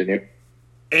right, continue.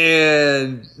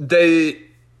 And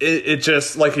it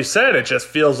just, like you said, it just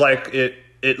feels like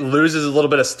it loses a little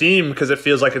bit of steam because it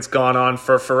feels like it's gone on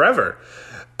for forever.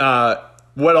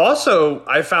 What also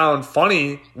I found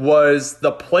funny was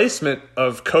the placement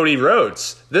of Cody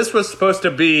Rhodes. This was supposed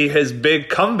to be his big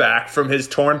comeback from his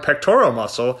torn pectoral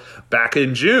muscle back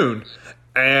in June.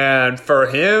 And for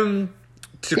him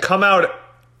to come out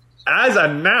as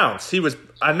announced, he was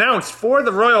announced for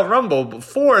the Royal Rumble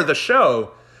before the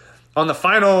show on the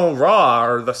final Raw,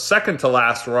 or the second to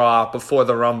last Raw before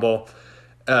the Rumble,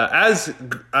 as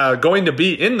going to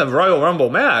be in the Royal Rumble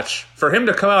match. For him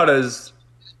to come out as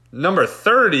number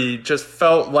 30 just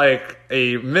felt like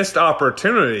a missed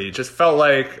opportunity, just felt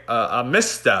like a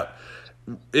misstep.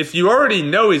 If you already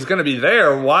know he's going to be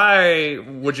there, why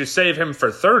would you save him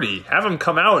for 30? Have him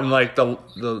come out in like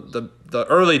the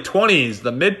early 20s,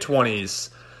 the mid 20s,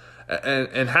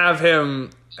 and have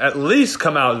him at least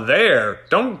come out there.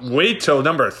 Don't wait till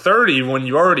number 30 when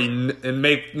you already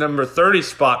make number 30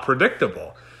 spot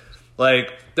predictable.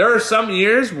 Like, there are some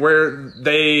years where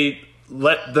they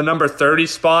let the number 30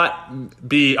 spot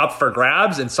be up for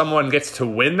grabs and someone gets to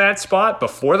win that spot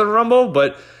before the Rumble.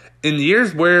 But in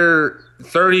years where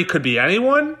 30 could be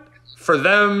anyone, for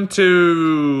them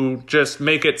to just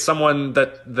make it someone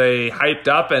that they hyped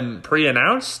up and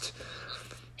pre-announced,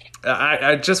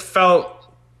 I just felt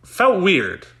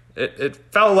weird. It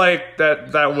felt like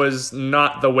that was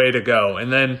not the way to go.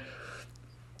 And then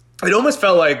it almost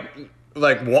felt like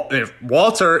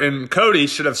Walter and Cody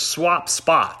should have swapped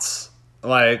spots.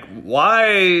 Like,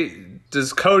 why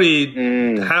does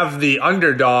Cody have the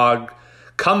underdog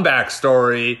comeback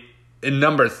story in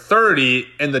number 30,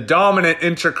 and the dominant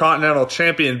Intercontinental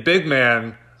Champion big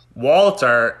man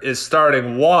Walter is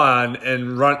starting 1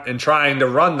 and trying to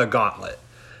run the gauntlet?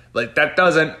 Like, that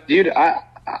doesn't... Dude, I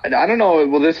don't know,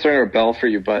 will this ring a bell for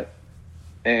you, but,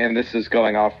 and this is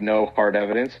going off no hard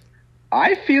evidence,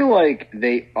 I feel like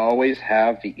they always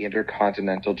have the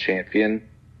Intercontinental Champion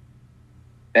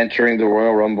entering the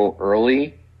Royal Rumble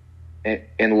early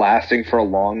and lasting for a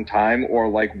long time, or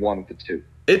like one of the two.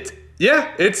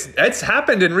 It's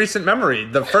happened in recent memory.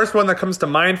 The first one that comes to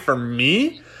mind for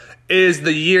me is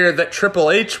the year that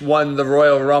Triple H won the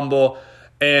Royal Rumble,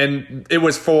 and it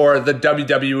was for the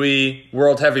WWE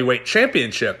World Heavyweight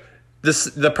Championship.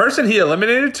 The person he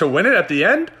eliminated to win it at the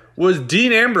end was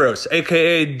Dean Ambrose,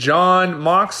 a.k.a. Jon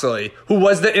Moxley, who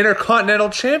was the Intercontinental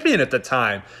Champion at the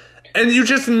time. And you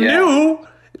just knew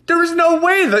there was no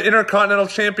way the Intercontinental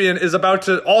Champion is about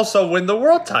to also win the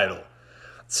world title.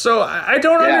 So I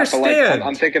don't understand. But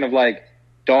I'm thinking of like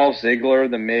Dolph Ziggler,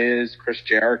 The Miz, Chris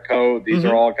Jericho. These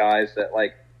are all guys that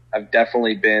like have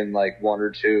definitely been like 1 or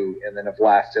 2 and then have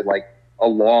lasted like a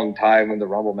long time in the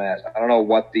Rumble match. I don't know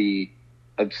what the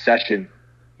obsession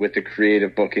with the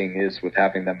creative booking is with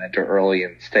having them enter early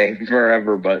and staying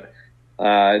forever, but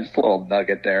just a little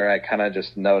nugget there. I kind of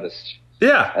just noticed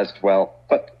as well.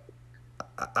 But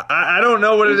I don't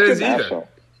know what it is either.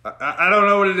 I don't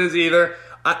know what it is either.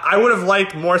 I would have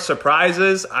liked more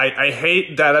surprises. I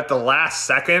hate that at the last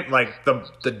second, like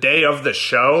the day of the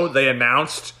show, they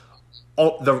announced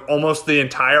almost the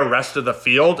entire rest of the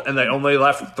field, and they only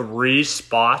left 3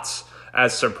 spots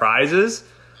as surprises.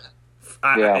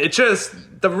 It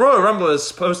just, the Royal Rumble is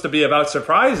supposed to be about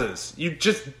surprises. You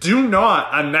just do not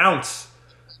announce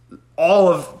all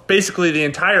of basically the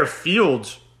entire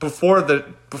field before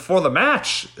the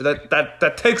match.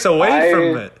 That takes away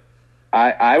from it.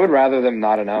 I would rather them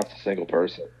not announce a single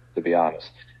person, to be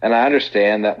honest. And I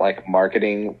understand that like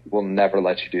marketing will never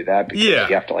let you do that because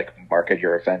you have to like market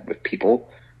your event with people.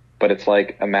 But it's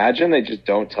like, imagine they just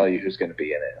don't tell you who's going to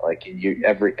be in it. Like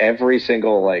every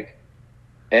single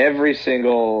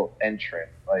entrant,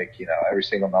 like, you know, every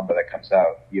single number that comes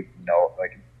out, you know,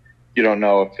 like you don't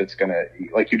know if it's gonna,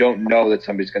 like, you don't know that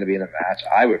somebody's going to be in a match.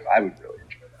 I would really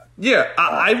enjoy that. Yeah,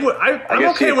 I'm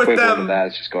okay with them. That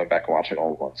is just going back and watching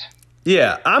all at once.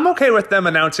 Yeah, I'm okay with them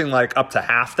announcing like up to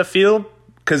half the field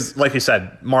because, like you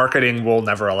said, marketing will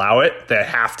never allow it. They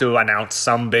have to announce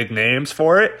some big names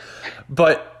for it.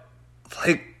 But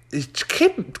like, you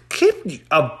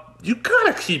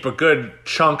gotta keep a good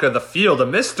chunk of the field a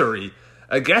mystery,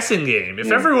 a guessing game.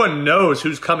 If everyone knows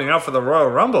who's coming out for the Royal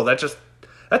Rumble, that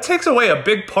takes away a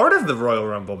big part of the Royal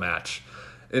Rumble match,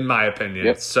 in my opinion.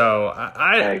 Yep. So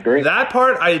I agree. That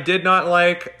part I did not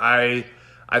like.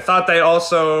 I thought they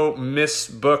also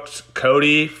misbooked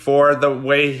Cody for the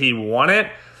way he won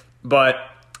it, but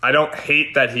I don't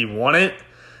hate that he won it.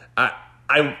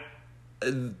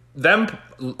 Them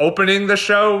opening the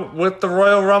show with the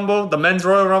Royal Rumble, the men's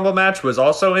Royal Rumble match, was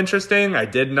also interesting. I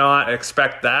did not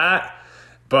expect that.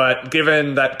 But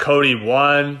given that Cody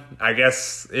won, I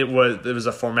guess it was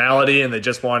a formality and they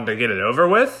just wanted to get it over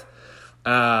with.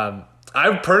 I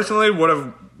personally would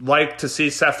have liked to see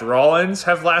Seth Rollins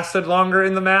have lasted longer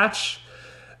in the match.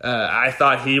 I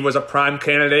thought he was a prime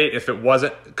candidate if it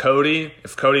wasn't Cody.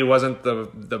 If Cody wasn't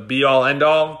the be-all,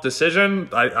 end-all decision,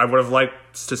 I would have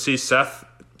liked to see Seth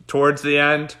towards the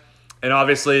end. And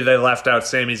obviously they left out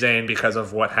Sami Zayn because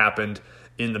of what happened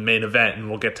in the main event, and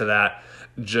we'll get to that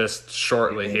just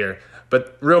shortly here.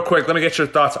 But real quick, let me get your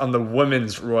thoughts on the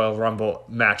Women's Royal Rumble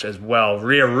match as well.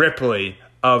 Rhea Ripley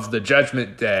of the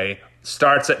Judgment Day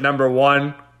starts at number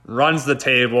 1, runs the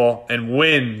table, and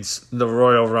wins the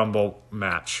Royal Rumble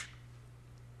match.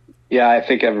 Yeah, I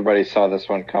think everybody saw this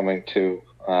one coming too.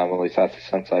 At least that's the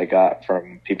sense I got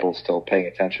from people still paying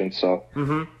attention. So,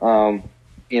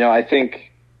 I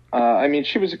think,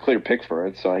 she was a clear pick for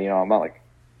it. So, I'm not like,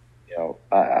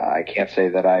 I can't say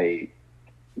that I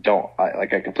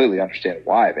completely understand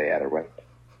why they had her win.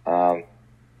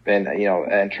 And,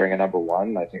 entering a number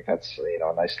 1, I think that's,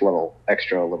 a nice little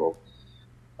extra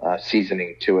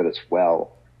seasoning to it as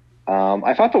well.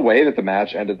 I thought the way that the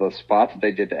match ended, the spot that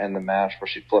they did to end the match where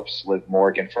she flips Liv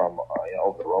Morgan from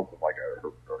over the rope with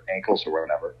her ankles or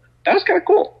whatever, that was kind of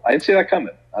cool. I didn't see that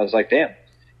coming. I was like, damn.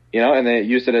 And they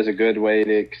used it as a good way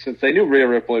to, since they knew Rhea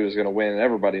Ripley was going to win and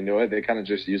everybody knew it, they kind of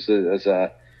just used it as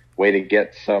a way to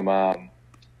get some young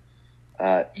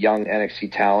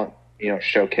NXT talent,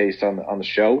 showcased on the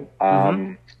show.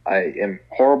 I am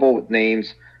horrible with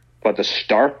names, but the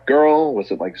Stark girl,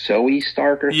 was it like Zoe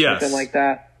Stark or something like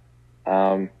that?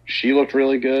 She looked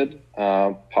really good.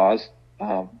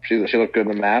 She looked good in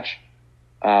the match.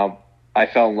 I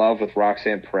fell in love with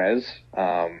Roxanne Perez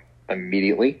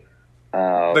immediately.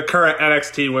 The current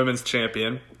NXT Women's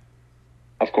Champion.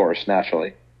 Of course,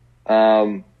 naturally.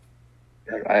 I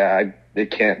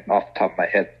can't, off the top of my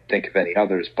head, think of any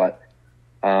others, but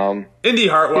Indy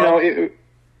Hartwell.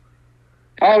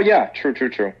 Oh yeah,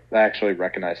 true. I actually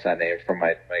recognize that name from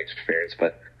my experience,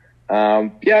 but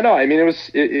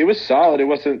it was solid. It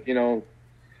wasn't,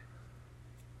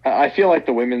 I feel like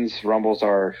the women's rumbles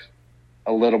are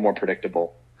a little more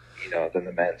predictable, than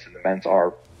the men's, and the men's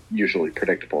are usually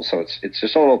predictable. So it's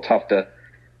just a little tough to,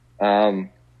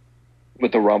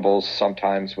 with the rumbles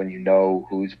sometimes when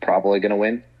who's probably going to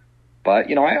win. But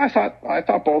I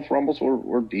thought both rumbles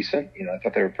were decent. I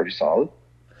thought they were pretty solid.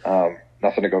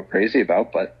 Nothing to go crazy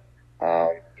about, but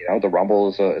the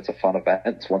Rumble it's a fun event.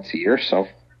 It's once a year, so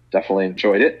definitely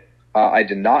enjoyed it. I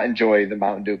did not enjoy the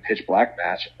Mountain Dew Pitch Black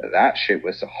match. That shit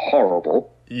was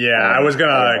horrible. Yeah, I was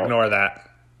gonna ignore that.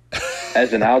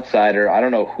 As an outsider, I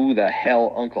don't know who the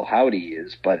hell Uncle Howdy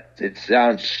is, but it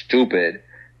sounds stupid.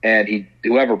 And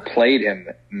whoever played him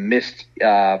missed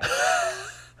L.A.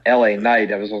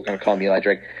 Knight. I was going to call him Eli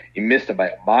Drake. He missed it by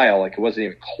a mile. Like, it wasn't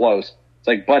even close. It's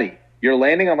like, buddy, you're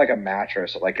landing on like a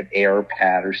mattress or like an air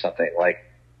pad or something. Like,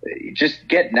 just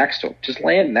get next to him. Just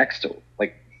land next to him.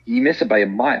 Like, you missed it by a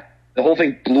mile. The whole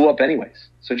thing blew up anyways.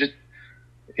 So just,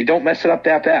 you don't mess it up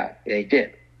that bad. And he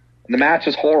did. And the match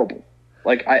was horrible.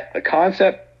 Like, the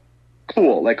concept,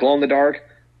 cool. Like, glow in the dark,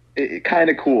 kind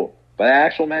of cool. But the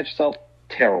actual match itself,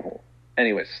 terrible.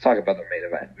 Anyways, let's talk about the main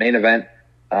event. Main event,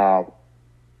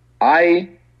 I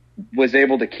was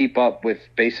able to keep up with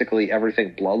basically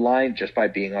everything Bloodline just by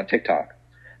being on TikTok.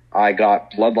 I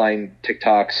got Bloodline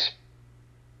TikToks,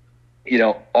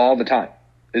 all the time.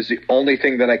 It's the only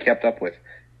thing that I kept up with,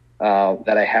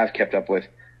 that I have kept up with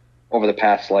over the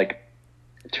past, 2-3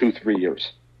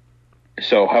 years.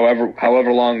 So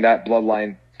however long that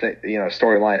Bloodline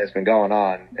storyline has been going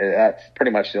on, that's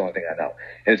pretty much the only thing I know.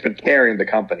 And it's been carrying the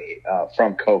company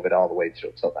from COVID all the way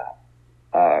through until now.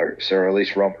 Or at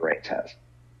least Roman Reigns has.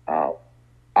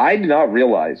 I did not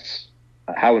realize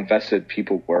how invested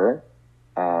people were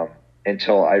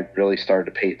until I really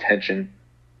started to pay attention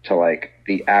to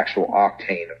the actual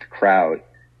octane of the crowd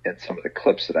and some of the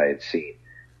clips that I had seen.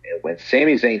 And when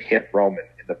Sami Zayn hit Roman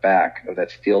in the back of that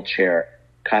steel chair,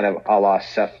 kind of a la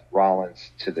Seth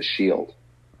Rollins to the Shield,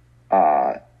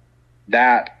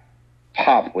 that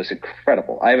pop was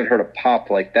incredible. I haven't heard a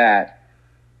pop like that.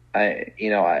 I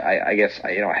guess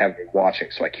I haven't been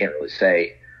watching, so I can't really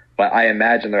say. But I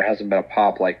imagine there hasn't been a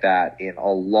pop like that in a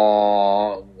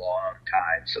long, long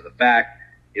time. So the fact,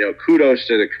 kudos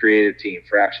to the creative team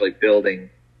for actually building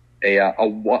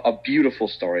a beautiful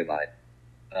storyline.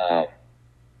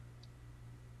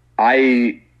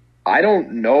 I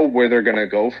don't know where they're going to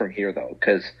go from here, though,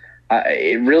 because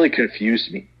it really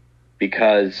confused me.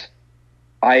 Because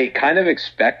I kind of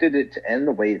expected it to end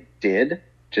the way it did,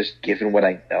 just given what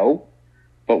I know.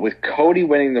 But with Cody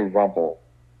winning the Rumble,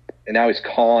 and now he's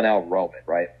calling out Roman,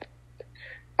 right?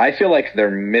 I feel like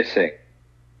they're missing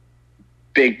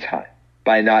big time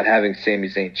by not having Sami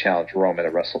Zayn challenge Roman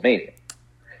at WrestleMania.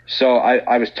 So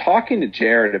I was talking to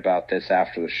Jared about this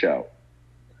after the show,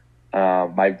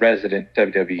 my resident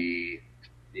WWE,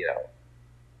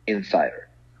 insider.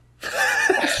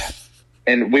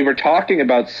 And we were talking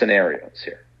about scenarios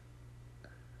here.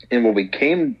 And what we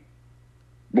came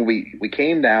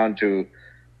down to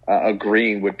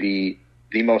agreeing would be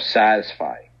the most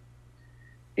satisfying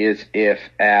is if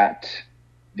at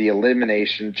the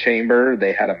Elimination Chamber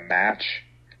they had a match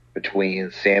between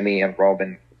Sami and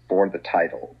Roman for the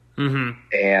title. Mm-hmm.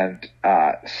 And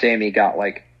Sami got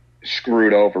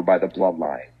screwed over by the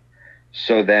Bloodline.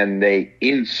 So then they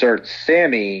insert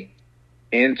Sami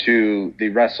into the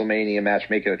WrestleMania match,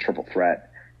 make it a triple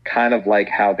threat, kind of like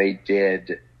how they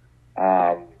did.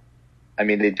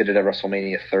 They did it at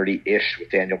WrestleMania 30-ish with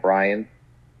Daniel Bryan.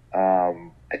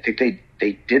 I think they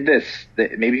did this.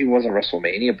 Maybe it wasn't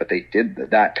WrestleMania, but they did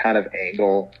that kind of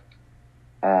angle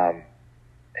at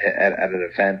an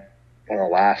event. One of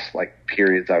the last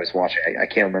periods I was watching. I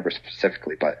can't remember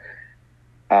specifically, but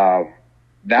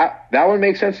that would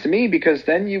make sense to me, because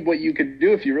then what you could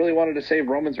do if you really wanted to save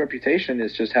Roman's reputation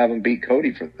is just have him beat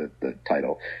Cody for the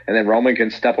title, and then Roman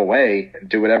can step away and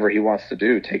do whatever he wants to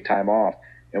do, take time off,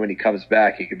 and when he comes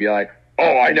back, he could be like,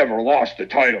 "Oh, I never lost the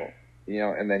title,"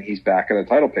 and then he's back in the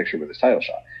title picture with his title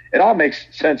shot. It all makes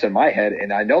sense in my head,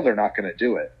 and I know they're not going to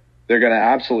do it. They're going to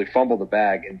absolutely fumble the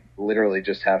bag and literally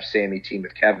just have Sami team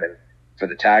with Kevin for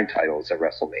the tag titles at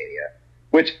WrestleMania,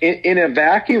 which in a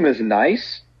vacuum is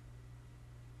nice.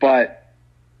 But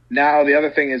now the other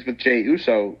thing is with Jey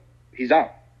Uso, he's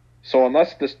out. So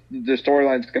unless the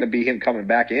storyline is going to be him coming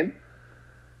back in,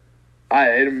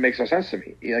 it makes no sense to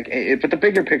me. But the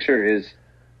bigger picture is,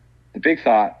 the big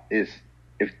thought is,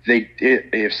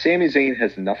 if Sami Zayn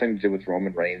has nothing to do with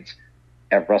Roman Reigns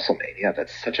at WrestleMania,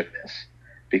 that's such a miss,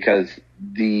 because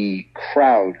the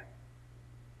crowd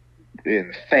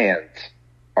and fans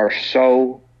are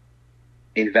so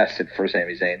invested for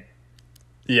Sami Zayn.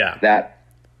 Yeah. That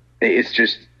it's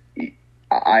just,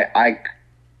 I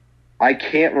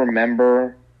can't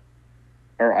remember,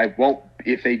 or I won't,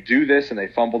 if they do this and they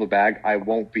fumble the bag, I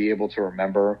won't be able to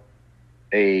remember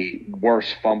a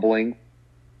worse fumbling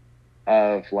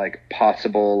of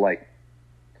possible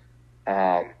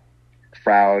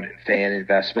crowd and fan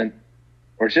investment,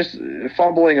 or just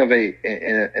fumbling of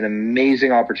an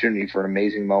amazing opportunity for an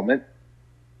amazing moment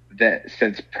that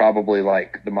since probably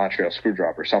the Montreal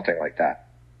Screwjob or something like that.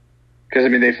 Because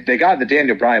they got the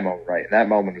Daniel Bryan moment right, and that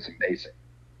moment was amazing.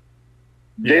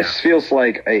 Yeah. This feels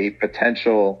like a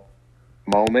potential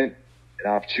moment, an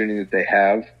opportunity that they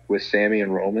have with Sami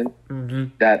and Roman, mm-hmm.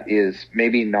 that is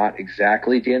maybe not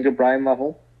exactly Daniel Bryan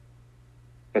level,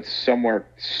 but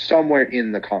somewhere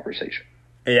in the conversation.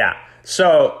 Yeah.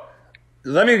 So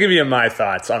let me give you my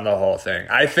thoughts on the whole thing.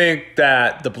 I think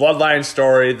that the Bloodline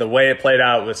story, the way it played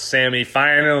out with Sami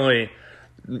finally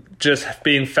just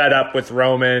being fed up with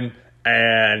Roman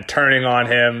and turning on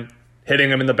him,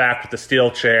 hitting him in the back with the steel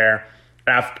chair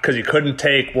because he couldn't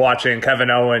take watching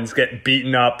Kevin Owens get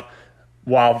beaten up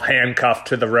while handcuffed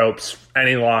to the ropes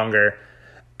any longer.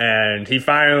 And he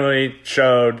finally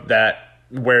showed that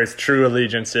where his true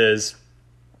allegiance is.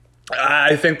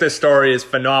 I think this story is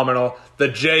phenomenal. The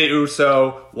Jey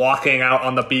Uso walking out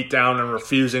on the beatdown and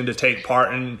refusing to take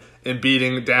part in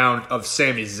beating down of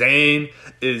Sami Zayn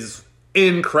is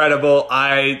incredible.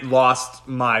 I lost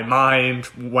my mind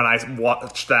when I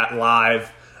watched that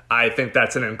live. I think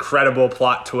that's an incredible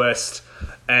plot twist.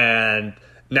 And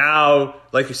now,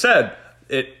 like you said,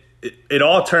 it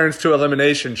all turns to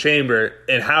Elimination Chamber.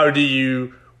 And how do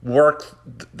you work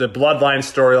the Bloodline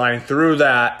storyline through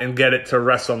that and get it to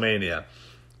WrestleMania?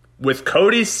 With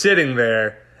Cody sitting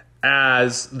there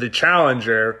as the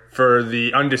challenger for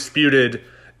the undisputed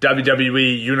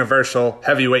WWE Universal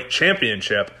Heavyweight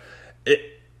Championship,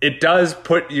 it does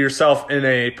put yourself in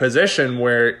a position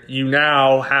where you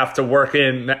now have to work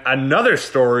in another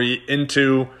story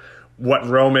into what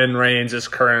Roman Reigns is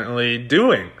currently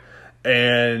doing.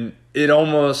 And it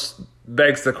almost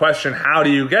begs the question, how do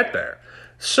you get there?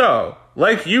 So,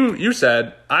 like you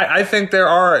said, I think there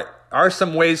are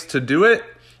some ways to do it.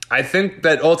 I think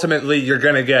that ultimately you're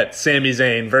going to get Sami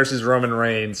Zayn versus Roman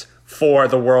Reigns for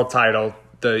the world title,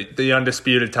 the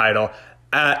undisputed title,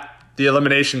 at the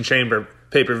Elimination Chamber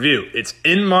pay-per-view. It's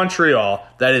in Montreal.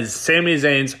 That is Sami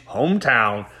Zayn's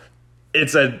hometown.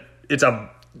 It's a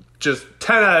just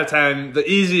 10 out of 10, the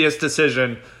easiest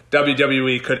decision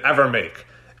WWE could ever make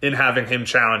in having him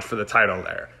challenge for the title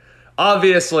there.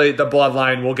 Obviously, the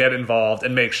Bloodline will get involved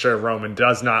and make sure Roman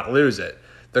does not lose it.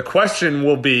 The question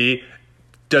will be,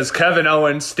 does Kevin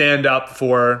Owens stand up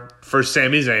for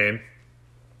Sami Zayn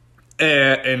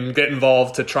and get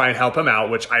involved to try and help him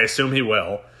out, which I assume he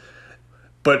will.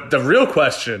 But the real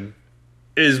question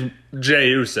is Jey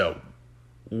Uso.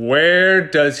 Where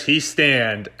does he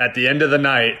stand at the end of the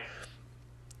night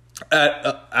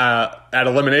at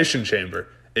Elimination Chamber?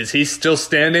 Is he still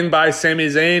standing by Sami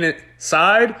Zayn's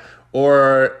side,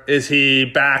 or is he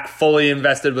back fully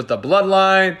invested with the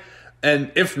Bloodline?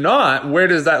 And if not, where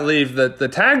does that leave the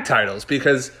tag titles?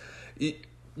 Because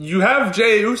you have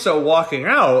Jey Uso walking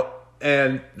out,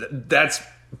 and that's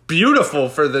beautiful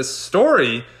for this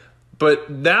story, but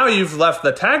now you've left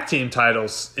the tag team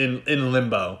titles in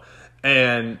limbo.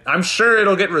 And I'm sure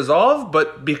it'll get resolved,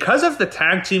 but because of the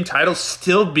tag team titles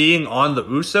still being on the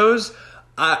Usos,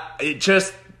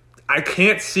 I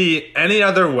can't see any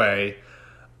other way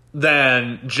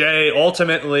than Jey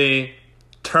ultimately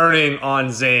turning on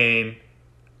Zayn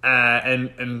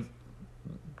and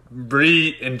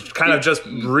kind of just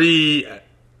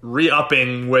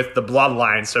re-upping with the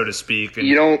Bloodline, so to speak. And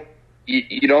you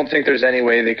don't think there's any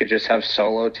way they could just have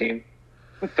solo team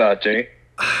with Jey?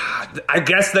 I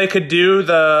guess they could do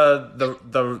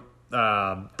the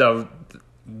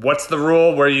what's the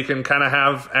rule where you can kind of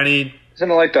have any.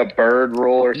 Isn't it like the bird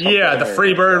rule or something? Yeah, the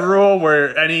free bird rule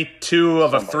where any two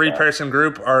of a three-person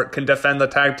group can defend the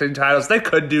tag team titles. They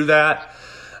could do that.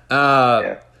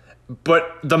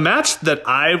 But the match that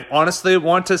I honestly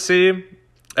want to see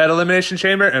at Elimination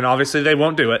Chamber, and obviously they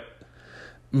won't do it,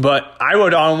 but I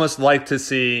would almost like to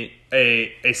see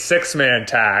a six-man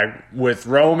tag with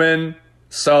Roman,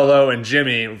 Solo, and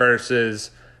Jimmy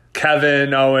versus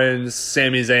Kevin Owens,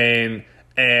 Sami Zayn,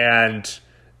 and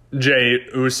Jey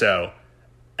Uso.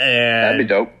 And that'd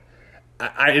be dope.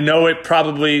 I know it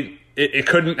probably it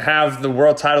couldn't have the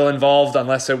world title involved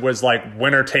unless it was like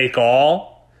winner take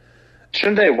all.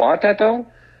 Shouldn't they want that though?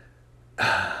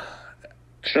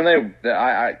 Shouldn't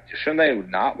they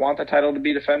not want the title to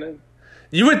be defended?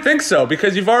 You would think so,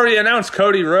 because you've already announced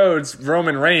Cody Rhodes,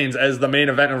 Roman Reigns as the main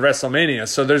event of WrestleMania.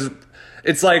 So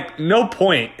it's like no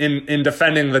point in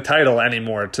defending the title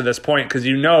anymore to this point, because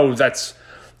you know that's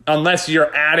unless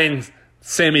you're adding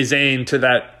Sami Zayn to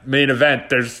that main event,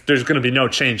 there's going to be no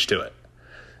change to it.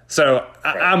 So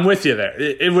right. I'm with you there.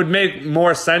 It would make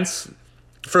more sense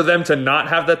for them to not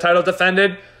have the title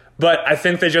defended, but I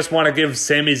think they just want to give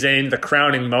Sami Zayn the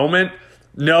crowning moment,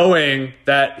 knowing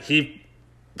that he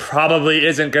probably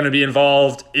isn't going to be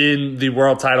involved in the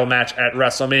world title match at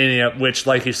WrestleMania, which,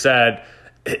 like you said,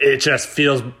 it just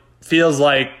feels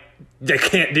like they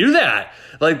can't do that.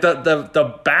 Like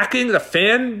the backing, the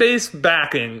fan base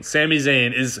backing Sami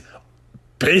Zayn is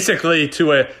basically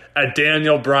to a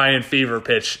Daniel Bryan fever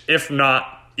pitch, if not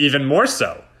even more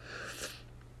so.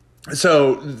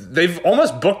 So they've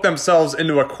almost booked themselves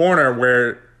into a corner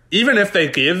where even if they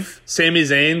give Sami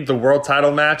Zayn the world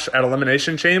title match at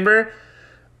Elimination Chamber,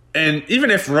 and even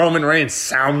if Roman Reigns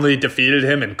soundly defeated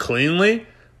him and cleanly,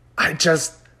 I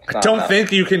don't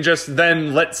think you can just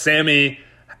then let Sami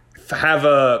have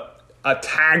a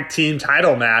tag team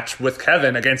title match with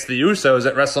Kevin against the Usos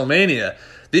at WrestleMania.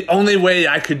 The only way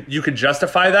you could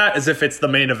justify that is if it's the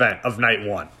main event of night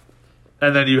one.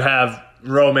 And then you have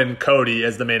Roman Cody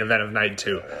as the main event of night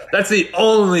two. That's the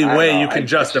only way you can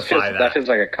justify that. That feels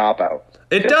like a cop-out.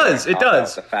 It does.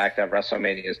 The fact that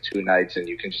WrestleMania is 2 nights and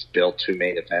you can just build 2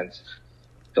 main events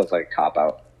feels like a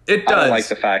cop-out. It does. I don't like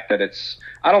the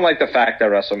fact that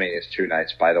WrestleMania is 2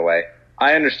 nights, by the way.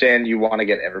 I understand you want to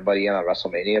get everybody in on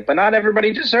WrestleMania, but not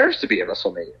everybody deserves to be at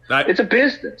WrestleMania. It's a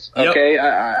business, okay? Yep.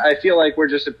 I feel like we're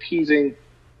just appeasing,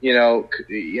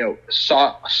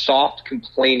 soft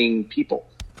complaining people.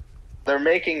 They're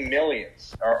making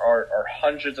millions or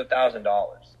hundreds of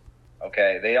 $1,000s.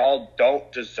 Okay, they all don't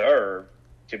deserve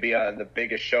to be on the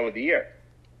biggest show of the year.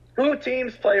 2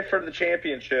 teams play for the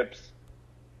championships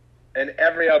in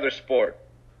every other sport,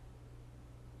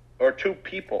 or 2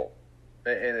 people,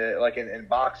 in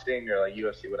boxing or like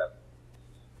UFC, whatever.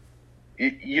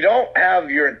 You don't have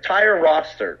your entire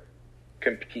roster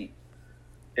compete.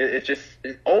 It's just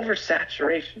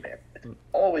oversaturation, man. It's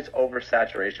always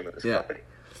oversaturation with this company.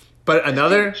 But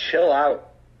chill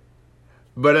out.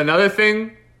 But another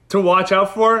thing to watch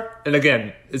out for, and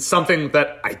again, it's something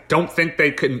that I don't think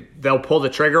they'll pull the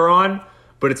trigger on,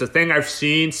 but it's a thing I've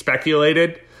seen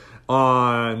speculated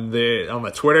on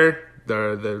the Twitter,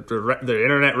 the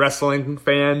internet wrestling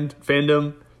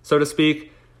fandom, so to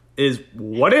speak, is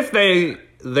what if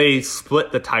they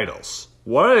split the titles?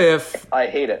 What if... I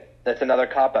hate it. That's another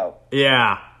cop-out.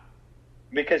 Yeah.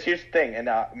 Because here's the thing, and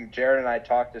Jared and I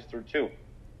talked this through too,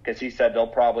 because he said they'll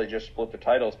probably just split the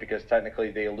titles because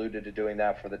technically they alluded to doing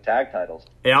that for the tag titles.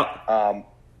 Yeah.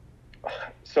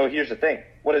 So here's the thing.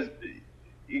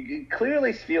 It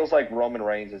clearly feels like Roman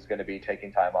Reigns is going to be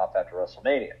taking time off after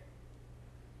WrestleMania.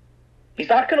 He's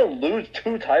not going to lose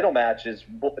 2 title matches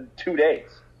in 2 days.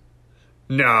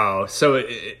 No. So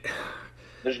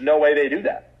there's no way they do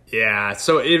that. Yeah.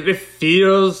 So it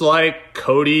feels like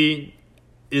Cody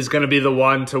is going to be the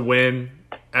one to win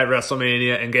at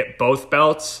WrestleMania and get both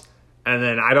belts. And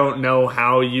then I don't know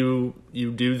how you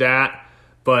do that,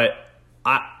 but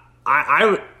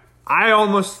I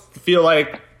almost feel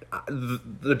like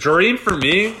the dream for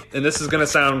me, and this is going to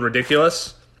sound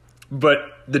ridiculous, but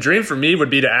the dream for me would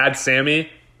be to add Sammy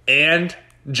and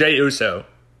Jey Uso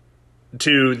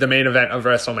to the main event of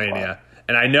WrestleMania. What?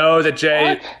 And I know that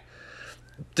Jey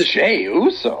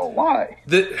Uso? Why?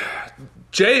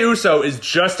 Jey Uso is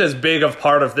just as big of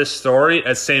part of this story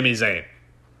as Sami Zayn.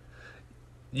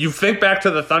 You think back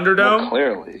to the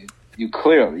Thunderdome? You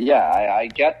clearly, yeah, I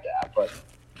get that, but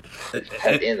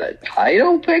in the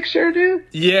title picture, dude?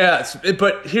 Yeah,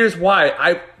 but here's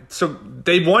why. So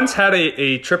they once had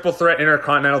a triple threat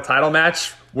intercontinental title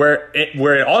match where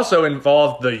it also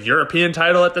involved the European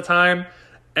title at the time,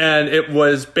 and it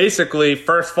was basically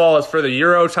first fall is for the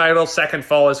Euro title, second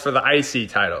fall is for the IC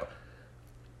title.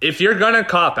 If you're gonna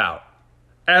cop out,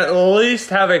 at least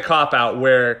have a cop out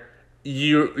where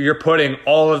you're putting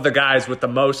all of the guys with the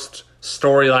most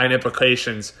storyline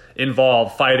implications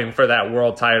involved fighting for that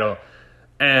world title,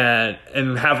 and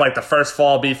have like the first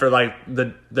fall be for like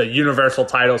the Universal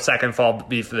title, second fall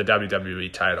be for the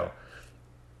WWE title.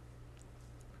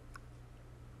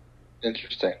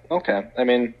 Interesting. Okay. I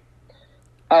mean,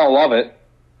 I don't love it,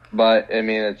 but I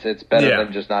mean it's better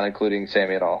than just not including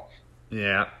Sammy at all.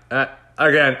 Yeah.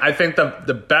 Again, I think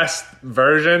the best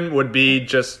version would be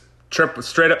just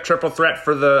straight up triple threat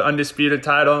for the undisputed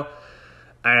title,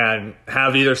 and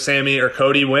have either Sammy or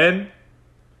Cody win.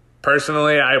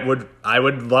 Personally, I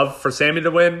would love for Sammy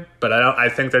to win, but I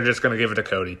think they're just going to give it to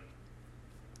Cody.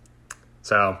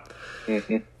 So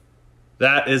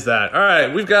that is that. All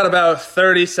right, we've got about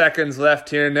 30 seconds left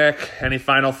here, Nick. Any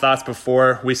final thoughts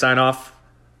before we sign off?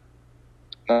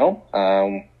 No.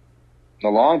 A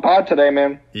long pod today,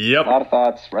 man. Yep. A lot of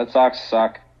thoughts. Red Sox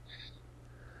suck.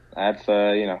 That's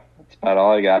that's about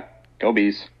all I got. Go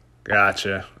Bees.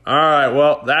 Gotcha. All right,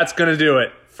 well, that's going to do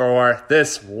it for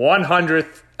this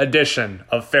 100th edition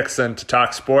of Fixin' to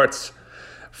Talk Sports.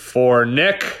 For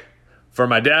Nick, for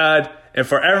my dad, and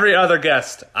for every other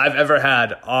guest I've ever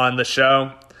had on the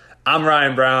show, I'm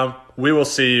Ryan Brown. We will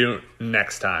see you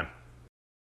next time.